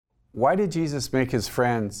Why did Jesus make his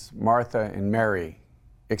friends, Martha and Mary,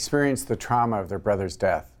 experience the trauma of their brother's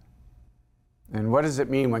death? And what does it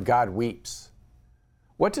mean when God weeps?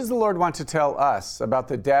 What does the Lord want to tell us about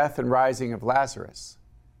the death and rising of Lazarus?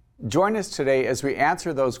 Join us today as we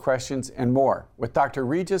answer those questions and more with Dr.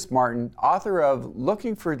 Regis Martin, author of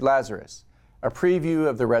Looking for Lazarus, a preview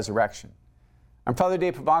of the resurrection. I'm Father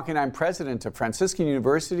Pivonka, and I'm president of Franciscan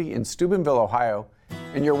University in Steubenville, Ohio,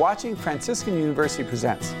 and you're watching Franciscan University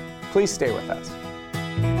Presents. Please stay with us.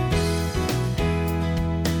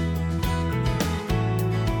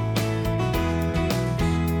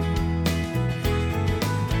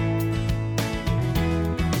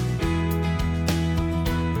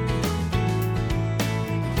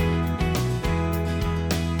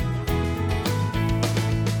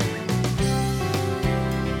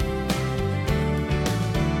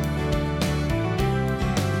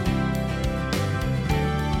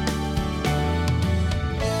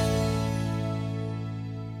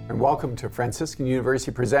 Welcome to Franciscan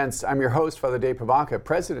University Presents. I'm your host, Father Pivonka,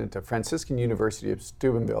 president of Franciscan University of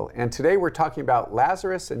Steubenville, and today we're talking about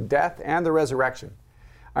Lazarus and death and the resurrection.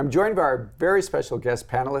 I'm joined by our very special guest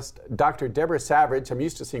panelist, Dr. Deborah Savage. I'm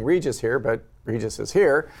used to seeing Regis here, but Regis is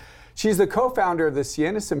here. She's the co-founder of the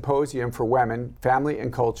Siena Symposium for Women, Family,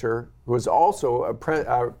 and Culture, who is also a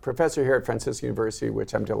professor here at Franciscan University,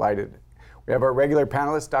 which I'm delighted. We have our regular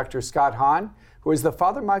panelist, Dr. Scott Hahn, who is the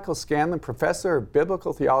Father Michael Scanlon Professor of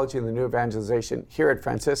Biblical Theology and the New Evangelization here at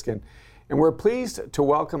Franciscan. And we're pleased to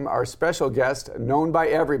welcome our special guest, known by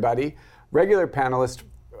everybody, regular panelist,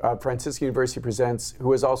 Franciscan University Presents,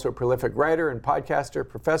 who is also a prolific writer and podcaster,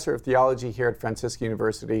 professor of theology here at Franciscan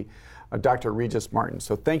University, Dr. Regis Martin.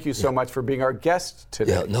 So thank you so much for being our guest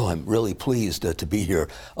today. Yeah, no, I'm really pleased to be here.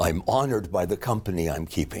 I'm honored by the company I'm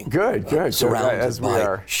keeping. Good. Surrounded as we by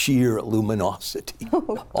are. Sheer luminosity,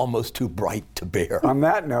 almost too bright to bear. On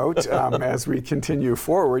that note, as we continue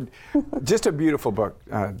forward, just a beautiful book,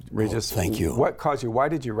 Regis. Thank you. What caused you? Why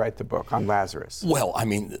did you write the book on Lazarus? Well, I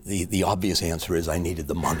mean, the obvious answer is I needed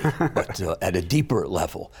the money. But at a deeper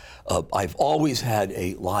level, I've always had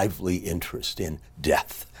a lively interest in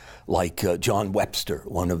death. Like John Webster,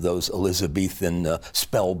 one of those Elizabethan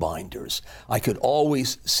spellbinders. I could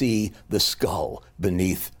always see the skull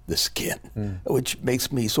beneath the skin, which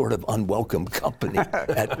makes me sort of unwelcome company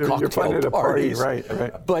at cocktail parties. Right.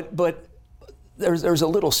 But there's a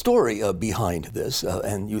little story behind this,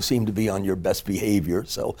 and you seem to be on your best behavior,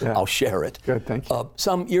 so I'll share it. Good, thank you.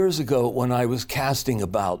 Some years ago, when I was casting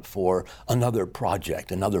about for another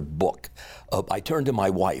project, another book, I turned to my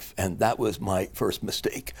wife, and that was my first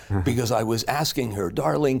mistake, because I was asking her,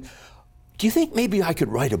 darling, do you think maybe I could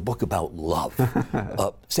write a book about love?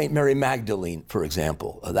 St. Mary Magdalene, for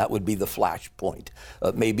example, that would be the flashpoint,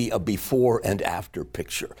 maybe a before and after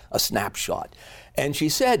picture, a snapshot. And she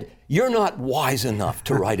said, you're not wise enough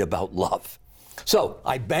to write about love. So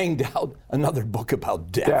I banged out another book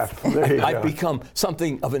about death. I've become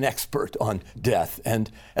something of an expert on death. And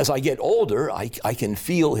as I get older, I can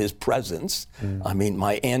feel his presence. I mean,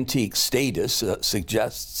 my antique status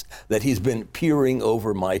suggests that he's been peering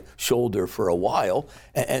over my shoulder for a while.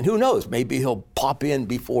 And who knows, maybe he'll pop in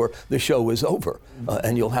before the show is over.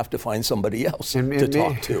 And you'll have to find somebody else to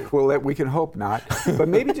talk to. Well, we can hope not. But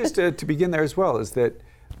maybe just to begin there as well, is that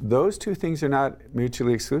those two things are not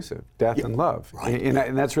mutually exclusive, death and love. Right.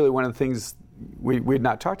 And that's really one of the things, we'd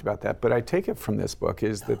not talked about that, but I take it from this book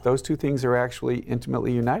is that those two things are actually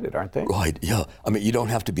intimately united, aren't they? Right, yeah. I mean, you don't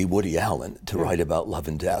have to be Woody Allen to write about love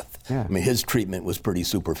and death. Yeah. I mean, his treatment was pretty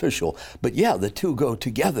superficial. But yeah, the two go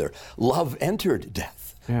together. Love entered death.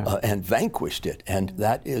 And vanquished it. And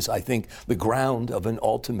that is, I think, the ground of an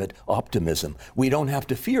ultimate optimism. We don't have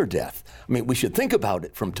to fear death. I mean, we should think about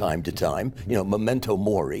it from time to time. You know, memento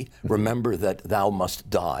mori, remember that thou must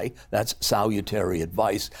die. That's salutary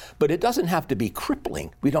advice. But it doesn't have to be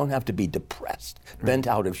crippling. We don't have to be depressed, bent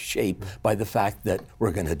out of shape by the fact that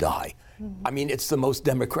we're going to die. I mean, it's the most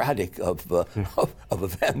democratic of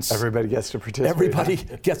events. Everybody gets to participate. Everybody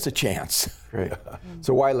gets a chance. Great.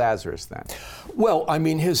 So why Lazarus then? Well, I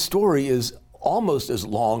mean, his story is almost as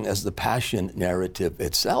long as the Passion narrative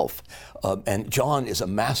itself. And John is a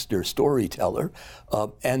master storyteller.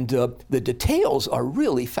 And the details are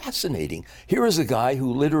really fascinating. Here is a guy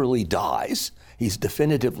who literally dies. He's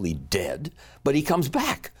definitively dead, but he comes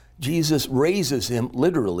back. Jesus raises him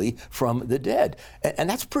literally from the dead. And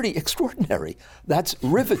that's pretty extraordinary. That's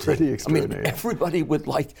riveting. Pretty extraordinary. I mean, everybody would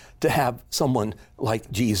like to have someone like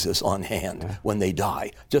Jesus on hand when they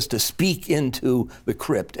die, just to speak into the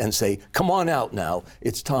crypt and say, come on out now,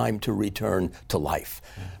 it's time to return to life.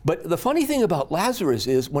 But the funny thing about Lazarus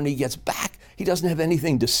is when he gets back, he doesn't have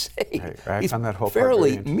anything to say. Right. He's On that whole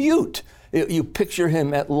fairly mute. You picture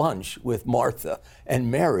him at lunch with Martha and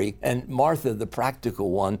Mary, and Martha, the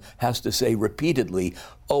practical one, has to say repeatedly,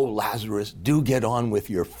 oh, Lazarus, do get on with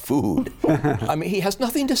your food. I mean, he has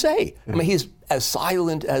nothing to say. I mean, he's as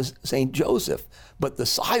silent as St. Joseph, but the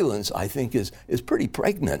silence, I think, is pretty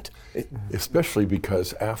pregnant. Especially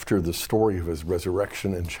because after the story of his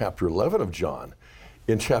resurrection in chapter 11 of John,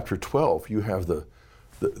 in chapter 12, you have the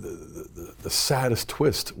saddest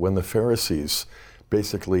twist when the Pharisees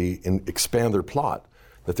basically expand their plot,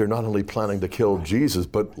 that they're not only planning to kill Jesus,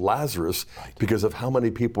 but Lazarus, because of how many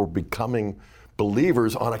people are becoming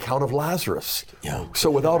believers on account of Lazarus. Yeah. So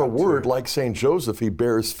without a word, like St. Joseph, he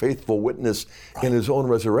bears faithful witness in his own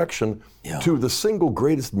resurrection to the single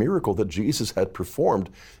greatest miracle that Jesus had performed,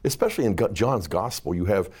 especially in John's gospel. You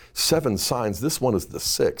have 7 signs. This one is the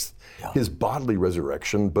 6th, his bodily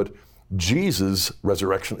resurrection, but Jesus'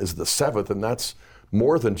 resurrection is the 7th, and that's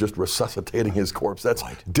more than just resuscitating his corpse. That's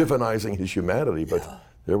divinizing his humanity, but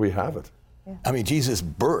there we have it. Yeah. I mean, Jesus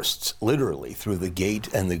bursts literally through the gate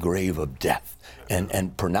and the grave of death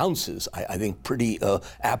and pronounces, I think pretty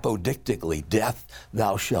apodictically, death,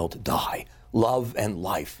 thou shalt die. Love and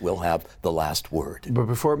life will have the last word. But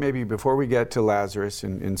before we get to Lazarus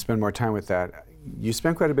and spend more time with that, you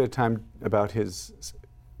spent quite a bit of time about his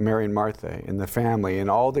Mary and Martha and the family and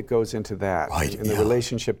all that goes into that, and the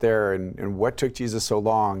relationship there, and what took Jesus so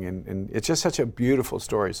long, and it's just such a beautiful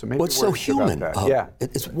story. So maybe what's so human? That.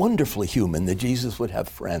 It's wonderfully human that Jesus would have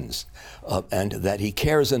friends, and that he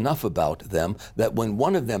cares enough about them that when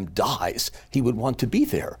one of them dies, he would want to be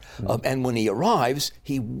there, and when he arrives,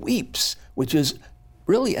 he weeps, which is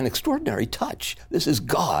really an extraordinary touch. This is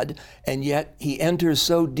God, and yet he enters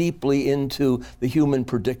so deeply into the human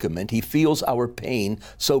predicament. He feels our pain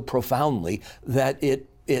so profoundly that it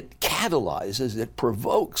catalyzes, it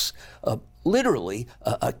provokes literally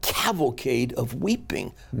a cavalcade of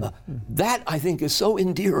weeping. That, I think, is so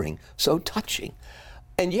endearing, so touching.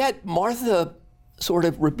 And yet Martha sort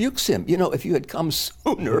of rebukes him. You know, if you had come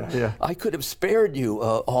sooner, I could have spared you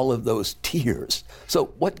all of those tears. So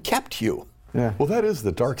what kept you? Yeah. Well, that is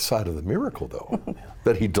the dark side of the miracle, though,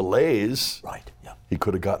 that he delays. Right. Yeah. He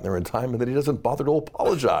could have gotten there in time, and that he doesn't bother to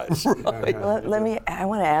apologize. Right. Well, I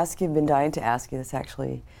want to ask you, I've been dying to ask you this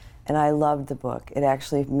actually, and I loved the book. It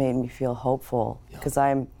actually made me feel hopeful, because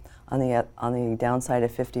I'm on the downside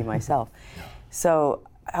of 50 myself. So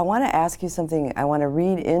I want to ask you something. I want to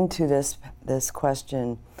read into this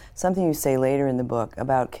question something you say later in the book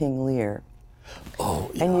about King Lear. Oh,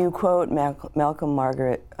 yeah. And you quote Malcolm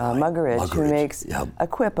Muggeridge, who makes a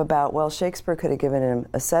quip about, well, Shakespeare could have given him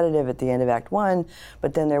a sedative at the end of Act 1,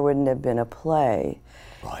 but then there wouldn't have been a play.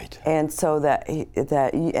 Right. And so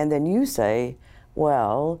and then you say,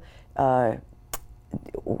 well,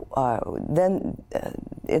 then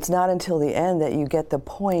it's not until the end that you get the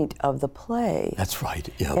point of the play. That's right.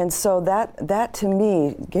 Yeah. And so that to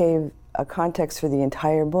me gave a context for the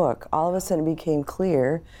entire book. All of a sudden it became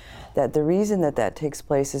clear that the reason that takes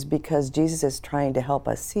place is because Jesus is trying to help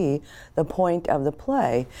us see the point of the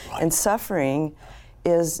play. Right. And suffering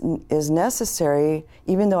is necessary,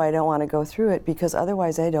 even though I don't want to go through it, because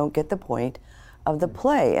otherwise I don't get the point of the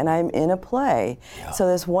play, and I'm in a play. Yeah. So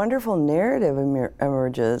this wonderful narrative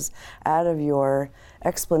emerges out of your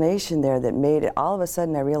explanation there that made it, all of a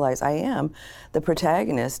sudden I realize I am the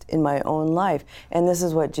protagonist in my own life, and this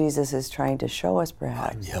is what Jesus is trying to show us,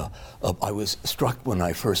 perhaps. Yeah, I was struck when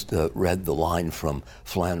I first read the line from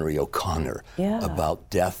Flannery O'Connor about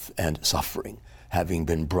death and suffering having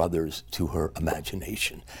been brothers to her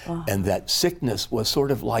imagination, and that sickness was sort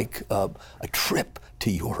of like a trip to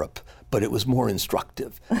Europe, but it was more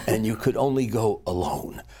instructive, and you could only go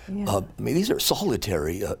alone. I mean, these are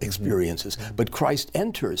solitary experiences, but Christ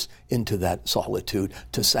enters into that solitude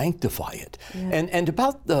to sanctify it. And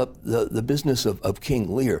about the business of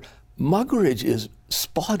King Lear, Muggeridge is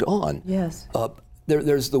spot on. Yes.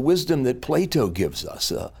 There's the wisdom that Plato gives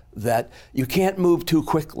us, that you can't move too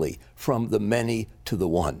quickly from the many to the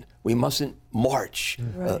one. We mustn't march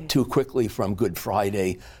too quickly from Good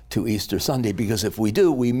Friday to Easter Sunday, because if we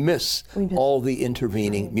do, we miss all the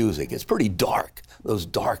intervening music. It's pretty dark, those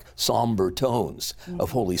dark, somber tones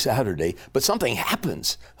of Holy Saturday, but something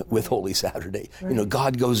happens with Holy Saturday. You know,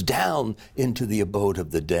 God goes down into the abode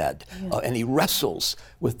of the dead, and he wrestles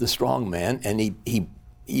with the strong man, and he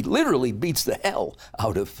he literally beats the hell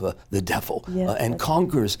out of the devil Yes, and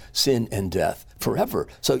conquers sin and death forever.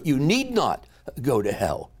 So you need not go to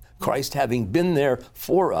hell. Christ, having been there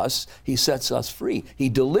for us, he sets us free. He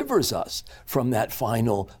delivers us from that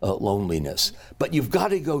final loneliness. But you've got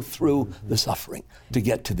to go through the suffering to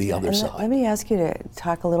get to the other side. Let me ask you to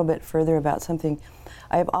talk a little bit further about something.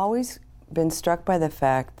 I've always been struck by the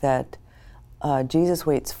fact that Jesus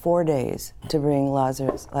waits 4 days to bring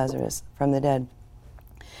Lazarus from the dead.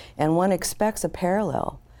 And one expects a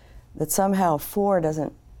parallel that somehow 4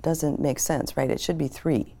 doesn't make sense, right? It should be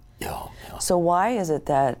 3. Yeah. So why is it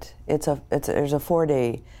that there's a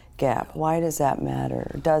 4-day gap? Why does that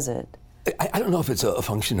matter? Does it? I don't know if it's a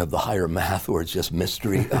function of the higher math or it's just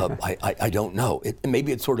mystery. I don't know.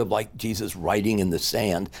 Maybe it's sort of like Jesus writing in the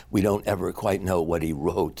sand. We don't ever quite know what he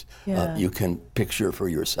wrote. Yeah. You can picture for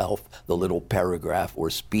yourself the little paragraph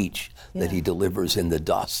or speech that he delivers in the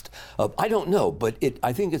dust. I don't know, but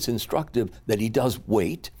I think it's instructive that he does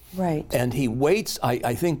wait. Right. And he waits,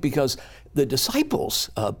 I think, because the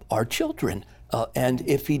disciples are children. And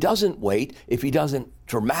if he doesn't wait, if he doesn't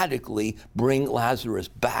dramatically bring Lazarus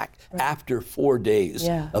back after 4 days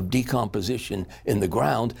of decomposition in the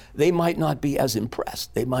ground, they might not be as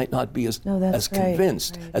impressed. They might not be as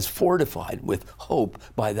convinced, as fortified with hope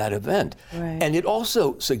by that event. Right. And it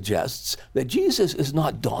also suggests that Jesus is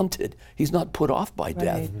not daunted. He's not put off by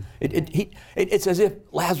death. It's as if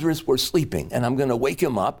Lazarus were sleeping, and I'm going to wake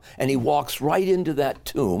him up, and he walks right into that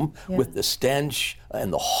tomb with the stench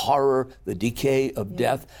and the horror, the decay of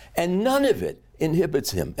death, and none of it inhibits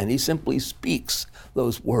him, and he simply speaks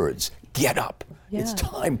those words, "Get up. It's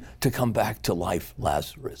time to come back to life,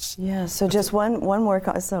 Lazarus." Yeah, so just one more,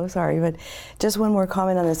 so sorry, but just one more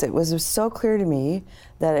comment on this. It was so clear to me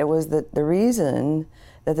that it was the reason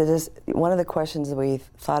that one of the questions that we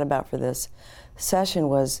thought about for this session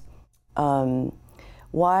was,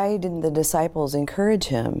 why didn't the disciples encourage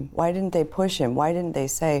him? Why didn't they push him? Why didn't they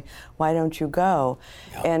say, "Why don't you go?"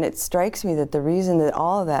 Yeah. And it strikes me that the reason that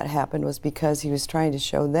all of that happened was because he was trying to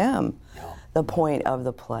show them the point of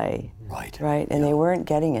the play. Right? And they weren't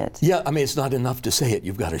getting it. Yeah, I mean, it's not enough to say it.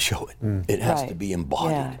 You've got to show it. It has to be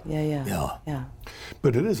embodied. Yeah.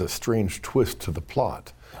 But it is a strange twist to the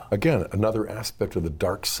plot. Again, another aspect of the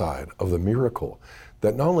dark side of the miracle,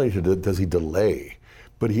 that not only does he delay,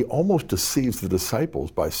 but he almost deceives the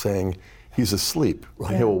disciples by saying he's asleep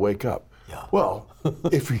and he will wake up. Yeah. Well,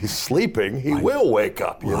 if he's sleeping, he will wake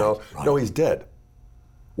up, you know. No, he's dead.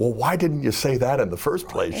 Well, why didn't you say that in the first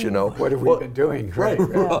place, you know? What have we been doing? Right.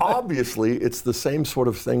 Obviously, it's the same sort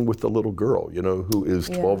of thing with the little girl, you know, who is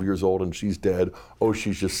 12 years old and she's dead. Oh,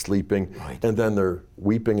 she's just sleeping. And then they're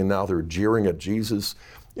weeping and now they're jeering at Jesus.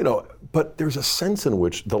 You know, but there's a sense in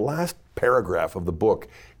which the last paragraph of the book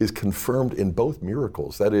is confirmed in both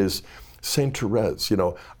miracles. That is, Saint Therese, you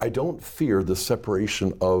know, I don't fear the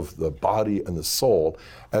separation of the body and the soul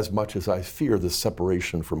as much as I fear the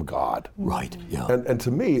separation from God. Right, yeah. And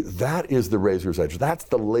to me, that is the razor's edge. That's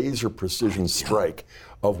the laser precision strike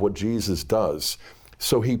of what Jesus does.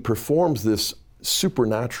 So he performs this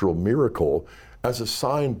supernatural miracle as a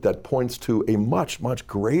sign that points to a much, much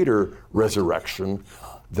greater resurrection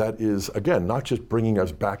that is, again, not just bringing us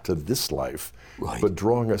back to this life, but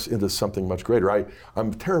drawing us into something much greater.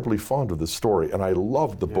 I'm terribly fond of this story, and I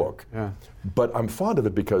love the book. Yeah. But I'm fond of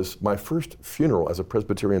it because my first funeral as a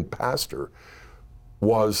Presbyterian pastor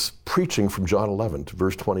was preaching from John 11 to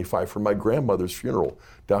verse 25 for my grandmother's funeral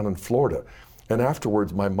down in Florida. And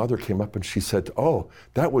afterwards, my mother came up and she said, "Oh,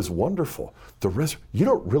 that was wonderful. You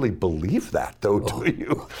don't really believe that, though, do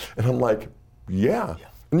you?" And I'm like, yeah.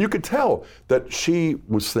 And you could tell that she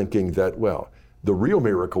was thinking that, well, the real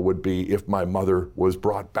miracle would be if my mother was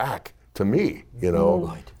brought back to me, you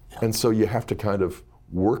know? And so you have to kind of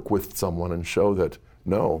work with someone and show that,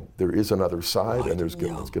 no, there is another side and it's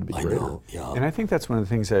going to be greater. And I think that's one of the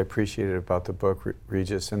things I appreciated about the book,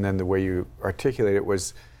 Regis, and then the way you articulate it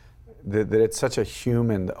was that it's such a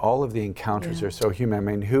human, all of the encounters are so human. I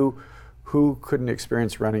mean, who couldn't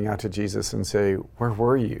experience running out to Jesus and say, "Where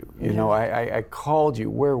were you? You know, I called you.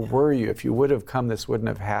 Where were you? If you would have come, this wouldn't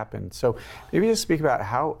have happened." So maybe just speak about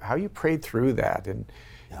how you prayed through that and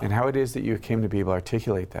how it is that you came to be able to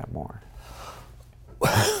articulate that more.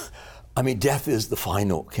 I mean, death is the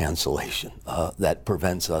final cancellation that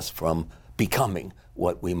prevents us from becoming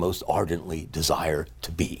what we most ardently desire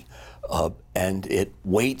to be. And it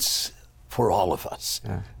waits for all of us.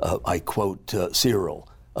 I quote Cyril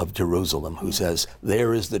of Jerusalem, who says,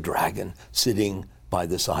 "There is the dragon sitting by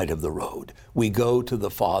the side of the road. We go to the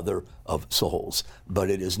Father of souls, but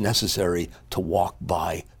it is necessary to walk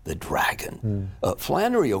by the dragon.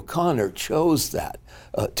 Flannery O'Connor chose that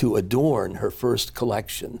to adorn her first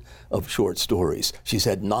collection of short stories. She's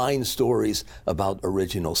had 9 stories about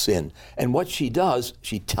original sin. And what she does,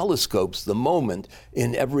 she telescopes the moment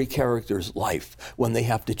in every character's life when they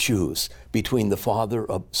have to choose between the Father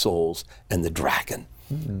of souls and the dragon.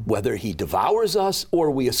 Whether he devours us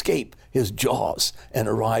or we escape his jaws and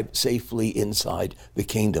arrive safely inside the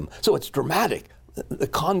kingdom. So it's dramatic. The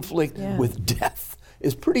conflict with death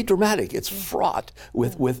is pretty dramatic. It's fraught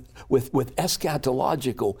with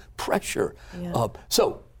eschatological pressure.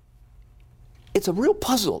 So it's a real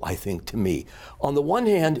puzzle, I think, to me. On the one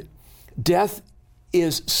hand, death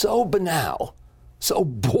is so banal, so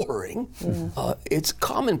boring. It's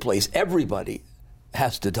commonplace. Everybody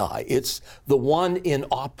has to die. It's the one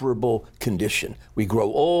inoperable condition. We grow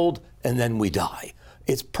old and then we die.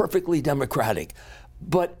 It's perfectly democratic.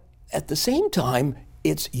 But at the same time,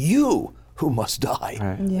 it's you who must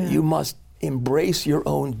die. You must embrace your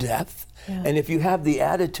own death. And if you have the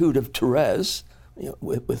attitude of Therese,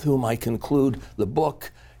 with whom I conclude the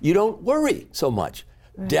book, you don't worry so much.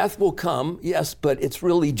 Death will come, yes, but it's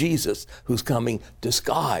really Jesus who's coming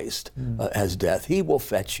disguised as death. He will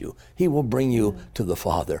fetch you. He will bring you to the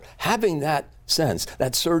Father. Having that sense,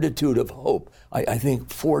 that certitude of hope, I think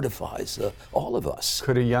fortifies all of us.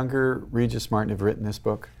 Could a younger Regis Martin have written this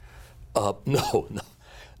book? No,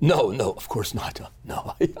 of course not.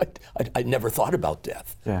 No, I never thought about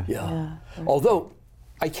death. Although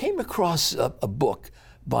I came across a book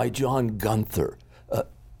by John Gunther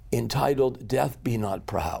entitled Death Be Not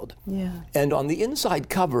Proud. And on the inside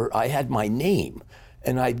cover, I had my name,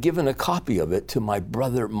 and I'd given a copy of it to my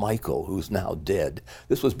brother Michael, who's now dead.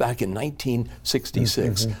 This was back in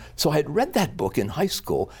 1966. So I had read that book in high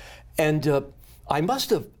school, and I must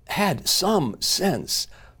have had some sense,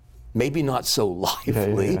 maybe not so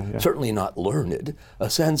lively, certainly not learned, a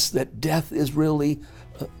sense that death is really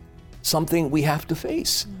something we have to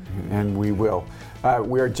face. And we will.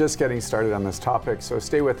 We are just getting started on this topic, so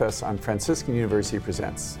stay with us on Franciscan University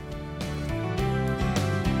Presents.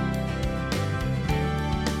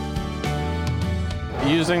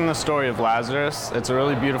 Using the story of Lazarus, it's a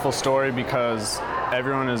really beautiful story because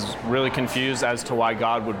everyone is really confused as to why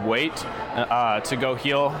God would wait to go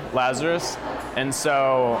heal Lazarus. And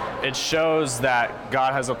so it shows that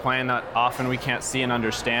God has a plan that often we can't see and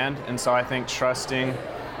understand. And so I think trusting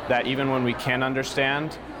that even when we can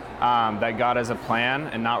understand, that God has a plan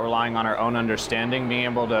and not relying on our own understanding, being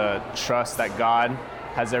able to trust that God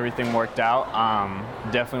has everything worked out,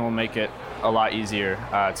 definitely will make it a lot easier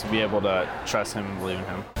to be able to trust Him and believe in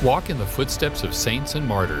Him. Walk in the footsteps of saints and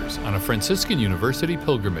martyrs on a Franciscan University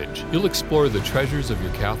pilgrimage. You'll explore the treasures of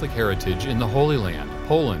your Catholic heritage in the Holy Land,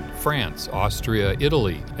 Poland, France, Austria,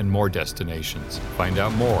 Italy, and more destinations. Find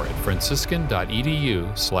out more at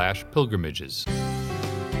franciscan.edu/pilgrimages.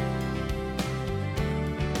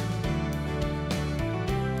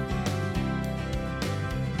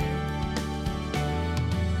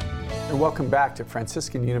 Welcome back to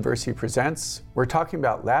Franciscan University Presents. We're talking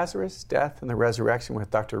about Lazarus, death, and the resurrection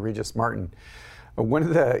with Dr. Regis Martin. One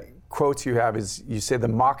of the quotes you have is, you say, the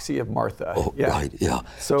moxie of Martha. Oh, right, yeah.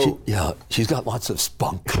 So, she's got lots of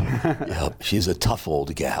spunk. She's a tough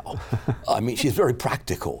old gal. I mean, she's very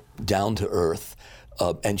practical, down to earth.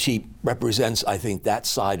 And she represents, I think, that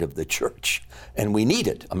side of the church. And we need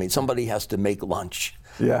it. I mean, somebody has to make lunch.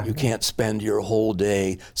 You can't spend your whole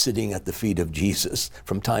day sitting at the feet of Jesus.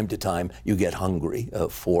 From time to time, you get hungry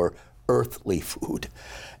for earthly food.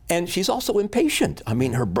 And she's also impatient. I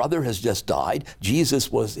mean, her brother has just died.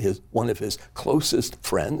 Jesus was one of his closest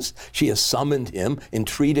friends. She has summoned him,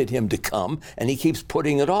 entreated him to come, and he keeps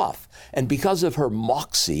putting it off. And because of her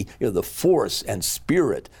moxie, the force and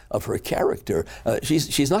spirit of her character,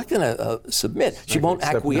 she's not going to submit. She won't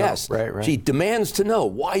acquiesce. Right. She demands to know,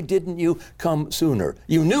 why didn't you come sooner?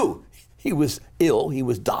 You knew he was ill, he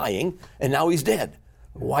was dying, and now he's dead.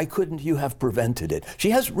 Why couldn't you have prevented it? She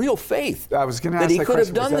has real faith. I was going to ask that he that could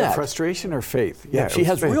question. have done Was that that. Frustration or faith? She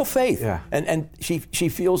has faith. real faith. Yeah. And she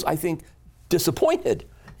feels, I think, disappointed,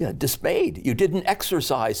 dismayed. You didn't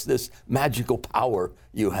exercise this magical power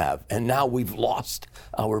you have, and now we've lost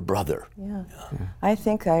our brother. I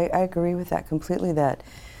think I agree with that completely, that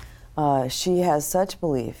she has such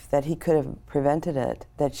belief that he could have prevented it,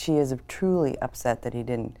 that she is truly upset that he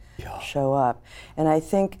didn't show up. And I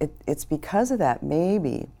think it's because of that,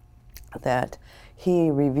 maybe, that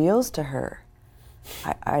he reveals to her,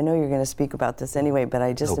 I know you're going to speak about this anyway, but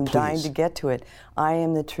I just am dying to get to it. I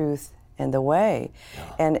am the truth and the way.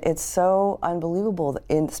 And it's so unbelievable,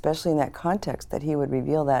 especially in that context, that he would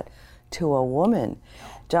reveal that to a woman.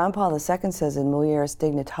 John Paul II says in Mulieris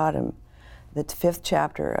Dignitatem, the 5th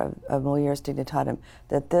chapter of Mulieris Dignitatem,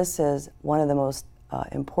 that this is one of the most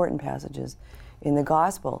important passages in the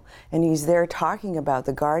gospel. And he's there talking about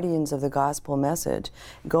the guardians of the gospel message,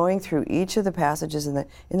 going through each of the passages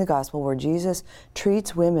in the gospel where Jesus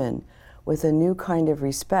treats women with a new kind of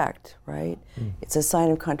respect, right? It's a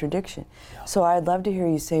sign of contradiction. So I'd love to hear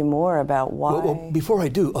you say more about why. Well, before I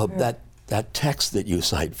do, that text that you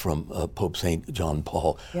cite from Pope St. John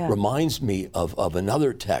Paul reminds me of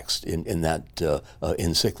another text in that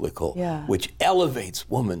encyclical, which elevates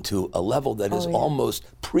woman to a level that is almost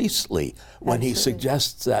priestly when he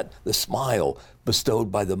suggests that the smile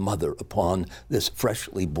bestowed by the mother upon this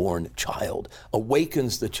freshly born child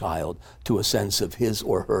awakens the child to a sense of his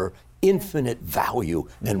or her infinite value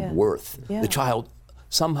and worth. The child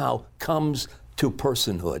somehow comes to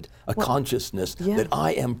personhood, a consciousness that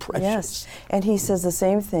I am precious. Yes, and he says the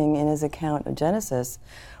same thing in his account of Genesis,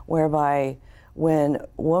 whereby when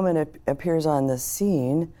woman appears on the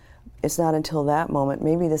scene, it's not until that moment,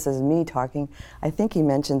 maybe this is me talking, I think he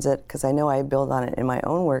mentions it because I know I build on it in my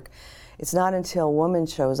own work, it's not until woman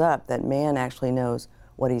shows up that man actually knows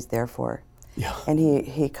what he's there for. And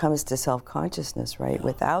he comes to self-consciousness, right?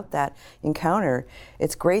 Without that encounter,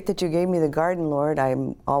 it's great that you gave me the garden, Lord.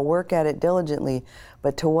 I'll work at it diligently,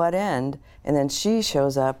 but to what end? And then she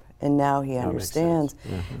shows up, and now he understands.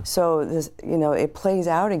 So this, it plays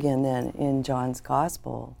out again then in John's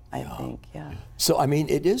gospel, I think. So I mean,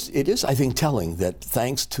 it is, I think, telling that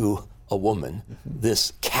thanks to a woman,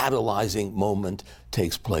 this catalyzing moment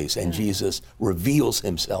takes place, and Jesus reveals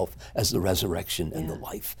himself as the resurrection and the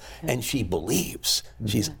life. And she believes.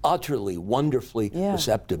 She's utterly, wonderfully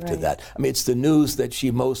receptive to that. I mean, it's the news that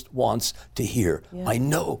she most wants to hear. I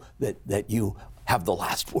know that you have the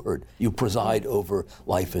last word. You preside over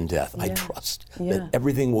life and death. I trust that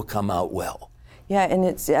everything will come out well. Yeah, and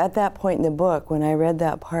it's at that point in the book, when I read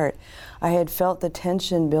that part, I had felt the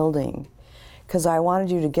tension building, because I wanted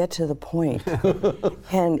you to get to the point.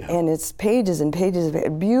 And it's pages and pages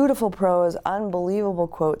of beautiful prose, unbelievable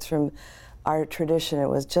quotes from our tradition. It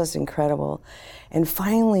was just incredible. And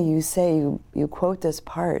finally you say, you quote this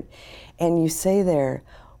part, and you say there,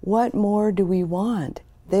 what more do we want?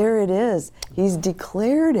 There it is. He's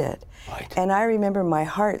declared it. And I remember my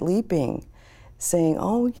heart leaping, saying,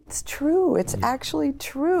 oh, it's true. It's actually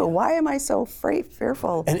true. Why am I so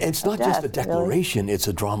fearful? And it's not just a declaration, it's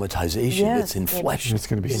a dramatization. It's in flesh. It's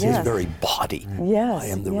going to be in his very body. I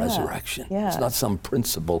am the resurrection. It's not some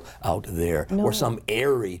principle out there or some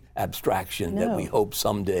airy abstraction that we hope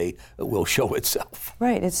someday will show itself.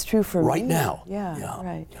 Right, it's true for me. Right now.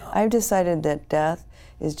 I've decided that death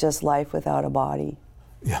is just life without a body.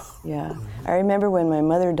 I remember when my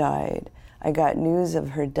mother died, I got news of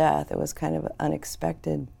her death. It was kind of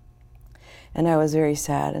unexpected. And I was very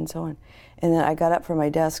sad and so on. And then I got up from my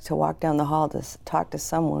desk to walk down the hall to talk to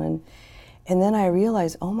someone. And then I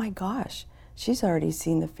realized, oh my gosh, she's already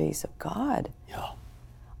seen the face of God.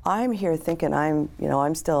 I'm here thinking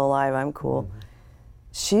I'm still alive, I'm cool.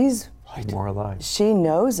 She's more alive. She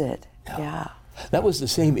knows it. That was the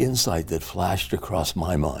same insight that flashed across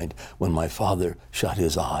my mind when my father shut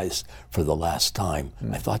his eyes for the last time.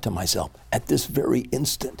 I thought to myself, at this very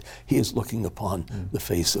instant, he is looking upon the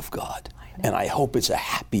face of God. And I hope it's a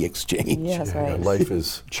happy exchange. Life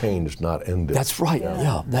is changed, not ended. That's right.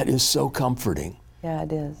 That is so comforting. Yeah,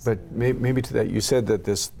 it is. But maybe to that, you said that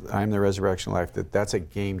this I am the resurrection life, that's a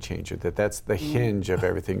game changer, that's the hinge of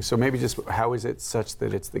everything. So maybe just how is it such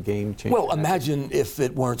that it's the game changer? Well, imagine if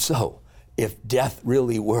it weren't so. If death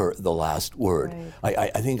really were the last word. I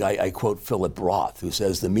think I quote Philip Roth, who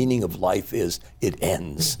says the meaning of life is it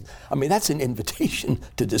ends. I mean, that's an invitation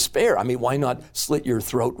to despair. I mean, why not slit your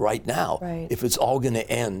throat right now if it's all going to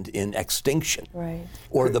end in extinction?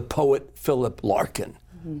 Or the poet Philip Larkin,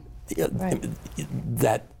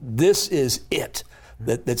 that this is it.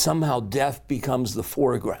 That somehow death becomes the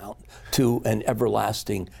foreground to an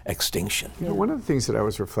everlasting extinction. One of the things that I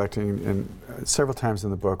was reflecting in several times in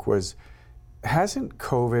the book was, hasn't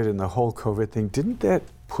COVID and the whole COVID thing, didn't that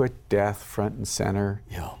put death front and center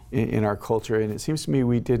in our culture? And it seems to me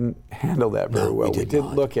we didn't handle that very well. We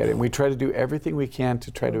didn't look at it. And we try to do everything we can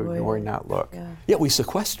to try to ignore and not look. We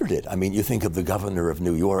sequestered it. I mean, you think of the governor of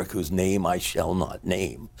New York, whose name I shall not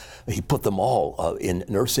name. He put them all in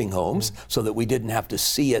nursing homes so that we didn't have to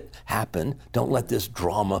see it happen. Don't let this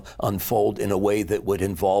drama unfold in a way that would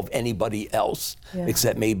involve anybody else,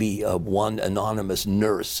 except maybe one anonymous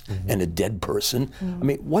nurse and a dead person. I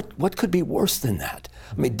mean, what could be worse than that?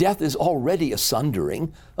 I mean, death is already a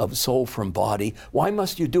sundering of soul from body. Why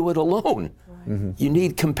must you do it alone? Right. You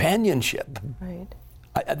need companionship. Right.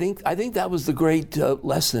 I think that was the great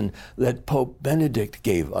lesson that Pope Benedict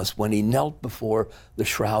gave us when he knelt before the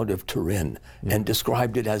Shroud of Turin and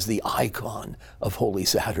described it as the icon of Holy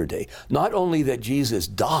Saturday. Not only that Jesus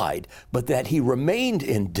died, but that he remained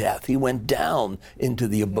in death. He went down into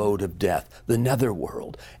the abode of death, the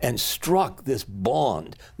netherworld, and struck this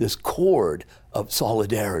bond, this cord of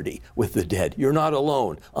solidarity with the dead. You're not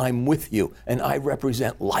alone. I'm with you, and I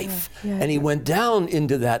represent life. And he went down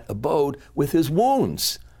into that abode with his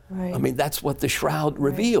wounds. Right. I mean, that's what the shroud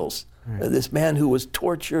reveals. Right. This man who was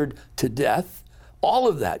tortured to death, all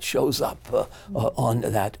of that shows up on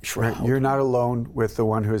that shroud. Right. You're not alone with the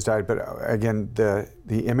one who has died, but again, the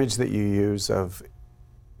image that you use of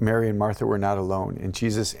Mary and Martha were not alone, and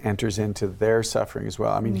Jesus enters into their suffering as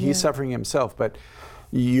well. I mean, he's suffering himself, but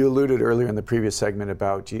you alluded earlier in the previous segment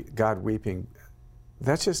about God weeping.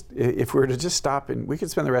 That's just, if we were to just stop and we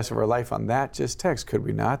could spend the rest of our life on that just text, could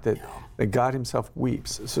we not? That God himself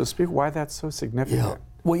weeps. So speak why that's so significant. Yeah.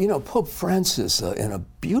 Well, you know, Pope Francis, in a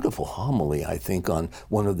beautiful homily, I think, on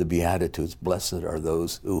one of the Beatitudes, blessed are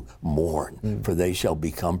those who mourn, for they shall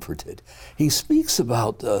be comforted. He speaks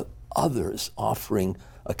about others offering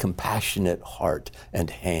a compassionate heart and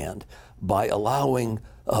hand by allowing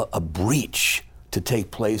a breach to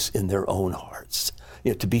take place in their own hearts,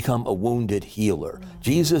 to become a wounded healer.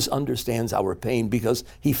 Jesus understands our pain because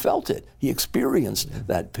he felt it. He experienced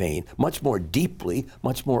that pain much more deeply,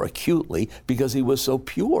 much more acutely, because he was so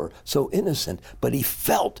pure, so innocent. But he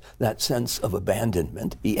felt that sense of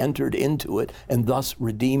abandonment. He entered into it and thus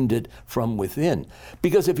redeemed it from within.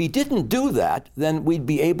 Because if he didn't do that, then we'd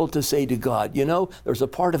be able to say to God, there's a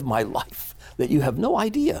part of my life that you have no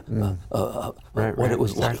idea what it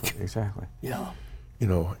was like. Exactly. Yeah.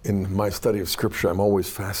 In my study of Scripture, I'm always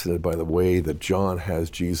fascinated by the way that John has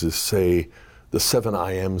Jesus say the 7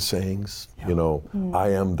 I am sayings. I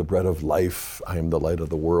am the bread of life, I am the light of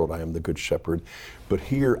the world, I am the good shepherd. But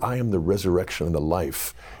here, I am the resurrection and the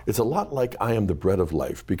life. It's a lot like I am the bread of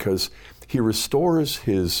life, because he restores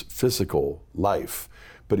his physical life,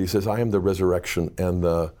 but he says, I am the resurrection and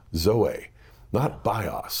the Zoe. Not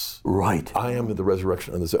bios. Right. I am the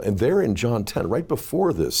resurrection and the Zoe. And there in John 10, right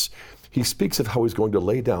before this, he speaks of how he's going to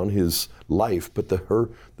lay down his life, but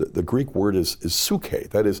the Greek word is suke.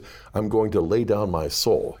 That is, I'm going to lay down my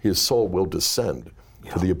soul. His soul will descend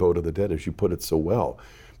to the abode of the dead, as you put it so well.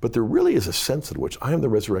 But there really is a sense in which I am the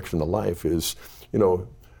resurrection and the life is,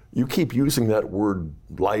 you keep using that word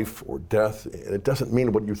life or death, and it doesn't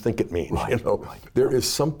mean what you think it means. Right. There is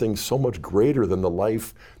something so much greater than the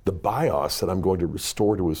life, the bios that I'm going to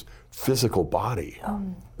restore to his physical body,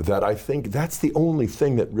 that I think that's the only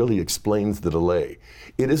thing that really explains the delay.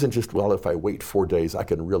 It isn't just, well, if I wait 4 days, I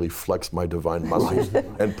can really flex my divine muscles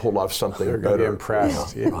and pull off something better. They're going to be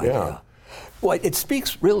impressed. Yeah. Well, it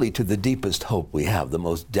speaks really to the deepest hope we have, the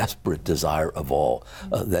most desperate desire of all,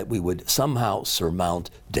 that we would somehow surmount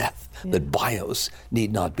death, that bios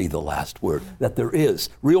need not be the last word, that there is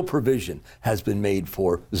real provision has been made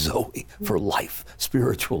for Zoe, for life,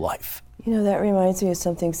 spiritual life. That reminds me of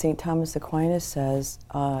something St. Thomas Aquinas says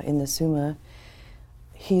in the Summa.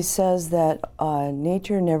 He says that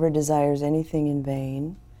nature never desires anything in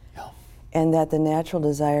vain, and that the natural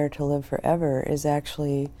desire to live forever is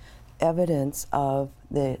actually evidence of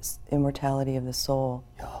the immortality of the soul.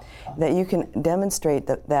 That you can demonstrate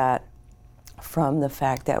that from the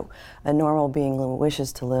fact that a normal being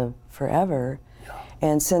wishes to live forever,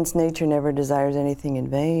 and since nature never desires anything in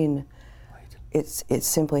vain, it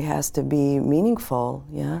simply has to be meaningful.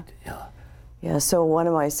 So one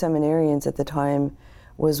of my seminarians at the time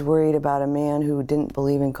was worried about a man who didn't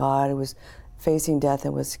believe in God, who was facing death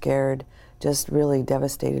and was scared, just really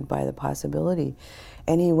devastated by the possibility.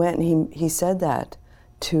 And he went and he said that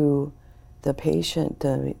to the patient,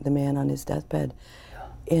 the man on his deathbed.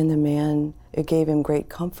 And the man, it gave him great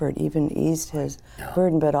comfort, even eased his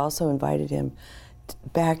burden, but also invited him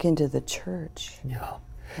back into the church.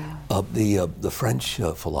 The French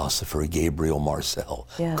philosopher Gabriel Marcel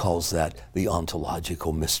calls that the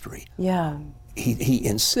ontological mystery. He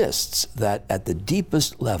insists that at the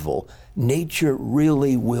deepest level, nature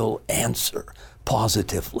really will answer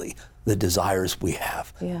positively the desires we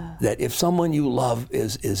have. That if someone you love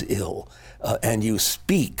is ill and you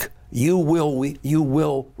speak, you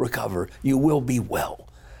will recover, you will be well.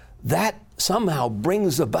 That somehow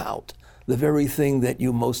brings about the very thing that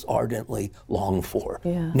you most ardently long for.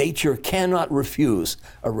 Yeah. Nature cannot refuse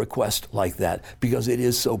a request like that because it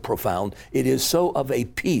is so profound. It is so of a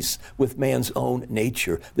piece with man's own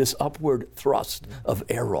nature, this upward thrust of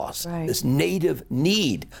eros, Right. this native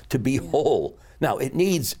need to be whole. Now, it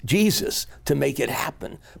needs Jesus to make it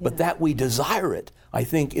happen, but that we desire it, I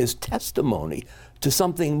think, is testimony to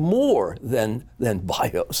something more than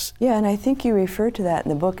bios. Yeah, and I think you refer to that in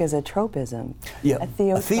the book as a tropism. Yeah, a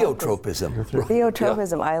theotropism. Right.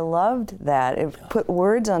 Theotropism. Yeah. I loved that. It put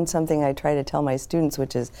words on something I try to tell my students,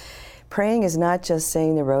 which is praying is not just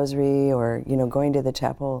saying the rosary or, going to the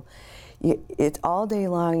chapel. It's all day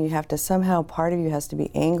long. You have to somehow, part of you has to be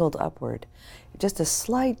angled upward. Just a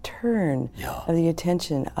slight turn of the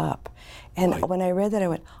attention up. And when I read that, I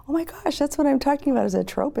went, oh my gosh, that's what I'm talking about, is a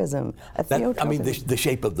tropism, a theotropism. I mean, the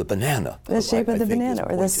shape of the banana. The shape of the banana,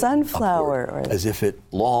 or the sunflower. Upward, as if it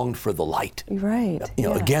longed for the light. Right.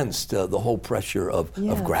 Against the whole pressure of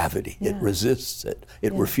gravity. Yeah. It resists it.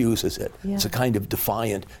 It refuses it. Yeah. It's a kind of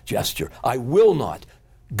defiant gesture. I will not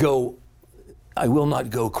go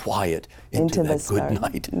quiet into that good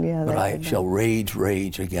night, but I shall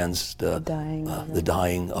rage against the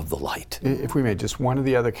dying of the light. If we may, just one of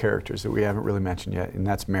the other characters that we haven't really mentioned yet, and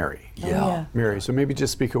that's Mary. Mary. So maybe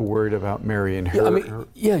just speak a word about Mary and her.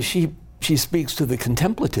 She speaks to the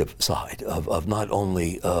contemplative side of not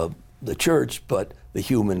only the church, but the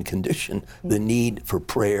human condition, the need for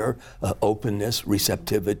prayer, openness,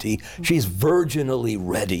 receptivity. She's virginally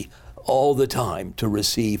ready all the time to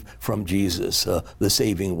receive from Jesus the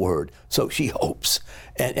saving word. So she hopes.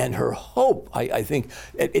 And her hope, I think,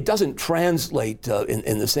 it doesn't translate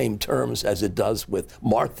in the same terms as it does with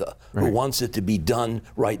Martha, who wants it to be done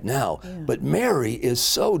right now. Yeah. But Mary is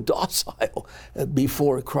so docile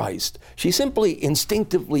before Christ. She simply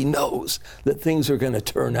instinctively knows that things are going to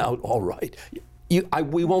turn out all right.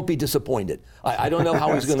 We won't be disappointed. I don't know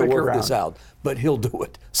how he's going to work this out, but he'll do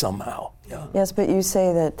it somehow. Yeah. Yes, but you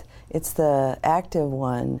say that it's the active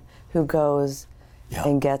one who goes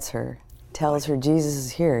and gets her, tells her Jesus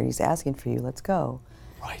is here, he's asking for you, let's go.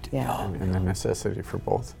 Right. Yeah. And the necessity for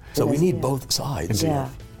both. So we need both sides. Indeed.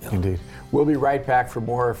 Indeed. We'll be right back for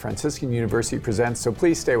more Franciscan University Presents, so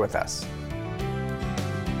please stay with us.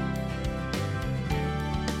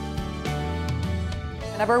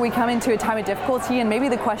 Whenever we come into a time of difficulty and maybe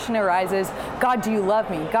the question arises, God, do you love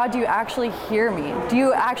me? God, do you actually hear me? Do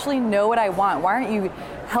you actually know what I want? Why aren't you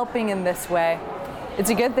helping in this way?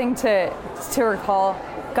 It's a good thing to recall,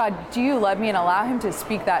 God, do you love me? And allow him to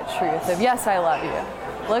speak that truth of, yes, I love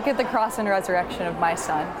you. Look at the cross and resurrection of my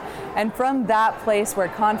son. And from that place where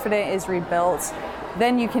confidence is rebuilt,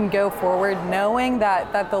 then you can go forward knowing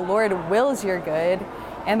that the Lord wills your good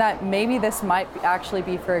and that maybe this might actually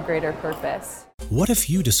be for a greater purpose. What if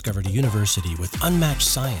you discovered a university with unmatched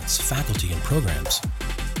science, faculty, and programs?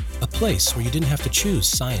 A place where you didn't have to choose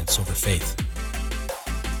science over faith.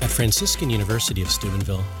 At Franciscan University of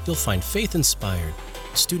Steubenville, you'll find faith-inspired,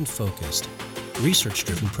 student-focused,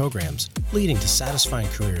 research-driven programs leading to satisfying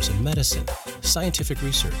careers in medicine, scientific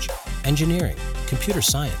research, engineering, computer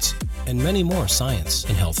science, and many more science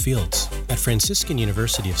and health fields. At Franciscan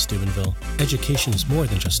University of Steubenville, education is more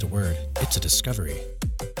than just a word, it's a discovery.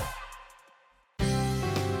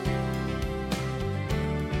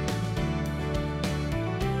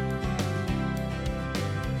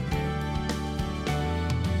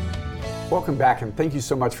 Welcome back, and thank you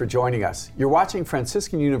so much for joining us. You're watching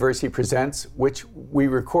Franciscan University Presents, which we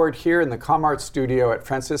record here in the ComArt studio at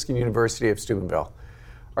Franciscan University of Steubenville.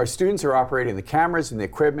 Our students are operating the cameras and the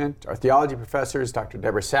equipment. Our theology professors, Dr.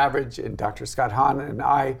 Deborah Savage and Dr. Scott Hahn, and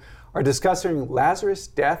I are discussing Lazarus'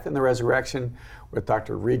 death and the resurrection with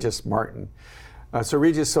Dr. Regis Martin. So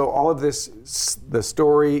Regis, all of this, the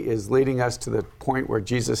story is leading us to the point where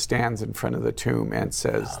Jesus stands in front of the tomb and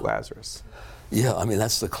says, Lazarus. Yeah, I mean,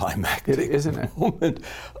 that's the climactic isn't it? moment.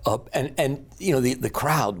 And the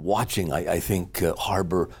crowd watching, I think,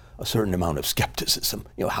 harbor a certain amount of skepticism.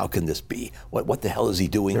 How can this be? What the hell is he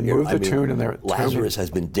doing here? Move the tomb and Lazarus has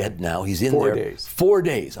been dead now. He's in 4 there days. 4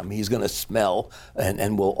 days. I mean, he's going to smell,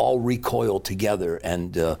 and we'll all recoil together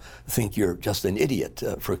and think you're just an idiot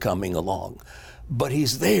for coming along. But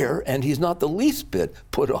he's there, and he's not the least bit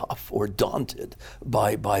put off or daunted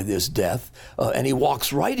by this death. And he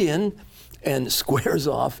walks right in and squares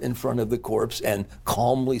off in front of the corpse and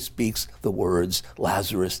calmly speaks the words,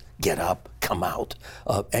 Lazarus, get up, come out.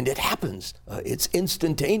 And it happens. It's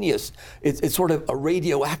instantaneous. It's sort of a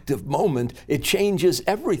radioactive moment. It changes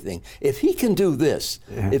everything. If he can do this,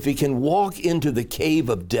 if he can walk into the cave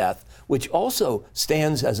of death which also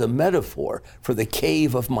stands as a metaphor for the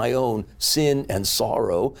cave of my own sin and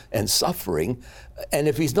sorrow and suffering. And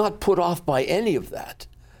if he's not put off by any of that,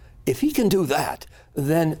 if he can do that,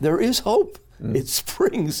 then there is hope. It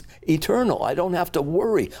springs eternal. I don't have to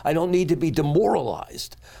worry. I don't need to be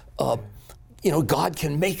demoralized. God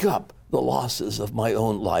can make up the losses of my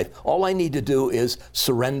own life. All I need to do is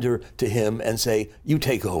surrender to him and say, you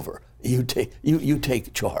take over. You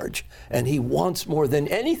take charge. And he wants more than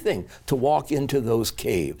anything to walk into those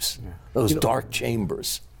caves, those dark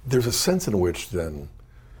chambers. There's a sense in which then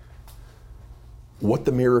what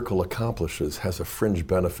the miracle accomplishes has a fringe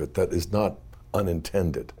benefit that is not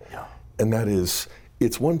unintended. Yeah. And that is,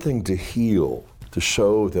 it's one thing to heal, to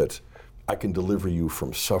show that I can deliver you